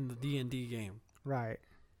in the D&D game. Right.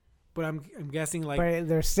 But I'm guessing like but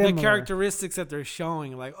they're similar. The characteristics that they're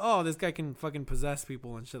showing, like, oh, this guy can fucking possess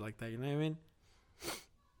people and shit like that. You know what I mean?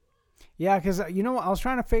 Yeah, because I was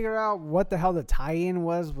trying to figure out what the hell the tie-in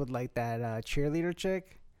was with like that cheerleader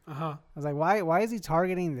chick. I was like, why is he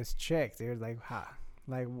targeting this chick, dude? Like,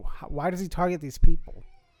 why does he target these people?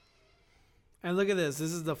 And look at this.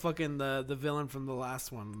 This is the fucking the villain from the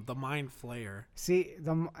last one, the Mind Flayer. See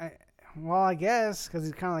well, I guess because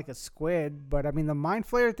he's kind of like a squid, but I mean the Mind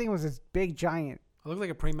Flayer thing was this big giant. It looked like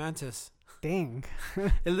a praying mantis. Thing.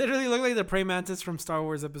 It literally looked like the praying mantis from Star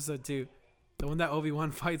Wars Episode 2, the one that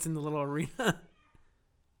Obi-Wan fights in the little arena.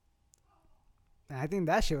 I think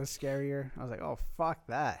that shit was scarier. I was like, oh fuck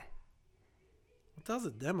that. What the hell's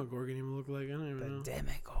a Demogorgon even look like? I don't even know. The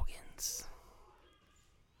Demogorgons.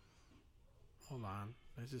 Hold on,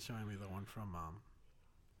 it's just showing me the one from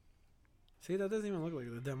See, that doesn't even look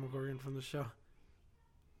like the Demogorgon from the show.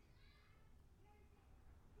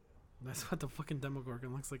 That's what the fucking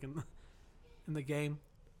Demogorgon looks like in the game.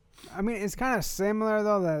 I mean, it's kind of similar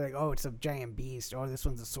though. That like, oh, it's a giant beast, or this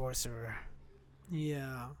one's a sorcerer.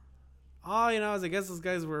 Yeah. Oh, I guess those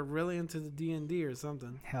guys were really into the D&D or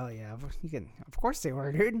something. Hell yeah, of course they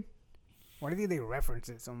were, dude. Why do you think they reference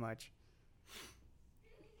it so much?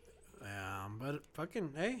 Yeah, but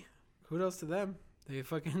fucking hey, kudos to them. They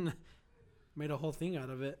fucking made a whole thing out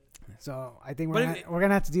of it. So I think we're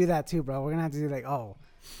gonna have to do that too, bro. We're gonna have to do like a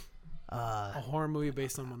horror movie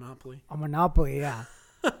based on Monopoly. A Monopoly, yeah.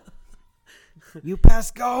 You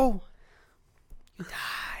pass go, you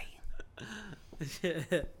die.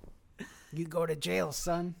 You go to jail,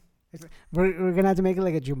 son. We're gonna have to make it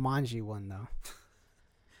like a Jumanji one though.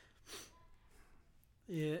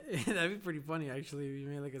 Yeah, that'd be pretty funny actually. If you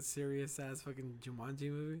made like a serious ass fucking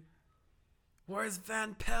Jumanji movie. Where's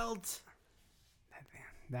Van Pelt?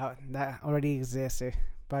 That already exists.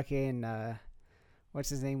 Fucking what's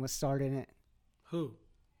his name was starred in it? Who?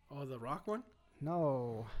 Oh, the Rock one?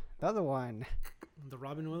 No, the other one. The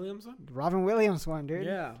Robin Williams one? The Robin Williams one, dude.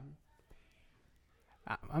 Yeah.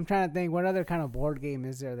 I'm trying to think what other kind of board game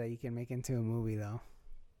is there that you can make into a movie though.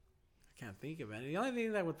 I can't think of any. The only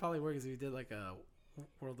thing that would probably work is if you did like a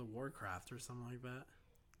World of Warcraft or something like that.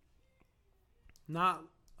 Not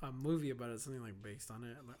a movie about it, something like based on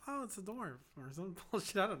it. Like, oh, it's a dwarf or some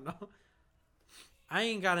bullshit. I don't know. I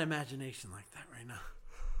ain't got imagination like that right now.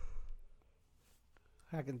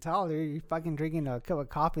 I can tell, dude. You're fucking drinking a cup of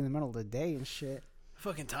coffee in the middle of the day and shit. I'm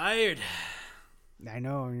fucking tired. I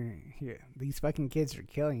know. These fucking kids are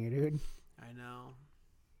killing you, dude. I know.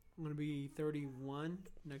 I'm gonna be 31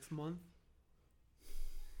 next month.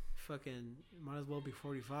 Fucking might as well be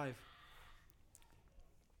 45.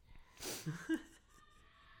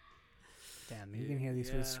 Damn, you can hear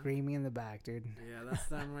these fools screaming in the back, dude. Yeah, that's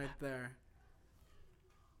them right there.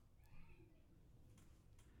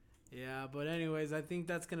 Yeah, but anyways, I think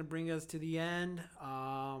that's gonna bring us to the end.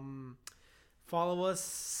 Follow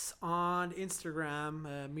us on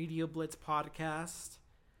Instagram, Media Blitz Podcast,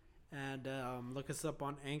 and look us up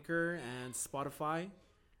on Anchor and Spotify.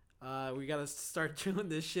 We gotta start doing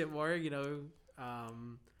this shit more,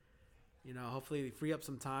 hopefully free up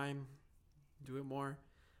some time, do it more.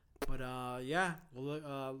 But yeah,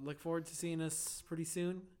 we'll look forward to seeing us pretty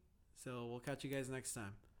soon. So we'll catch you guys next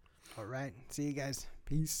time. All right, see you guys.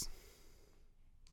 Peace.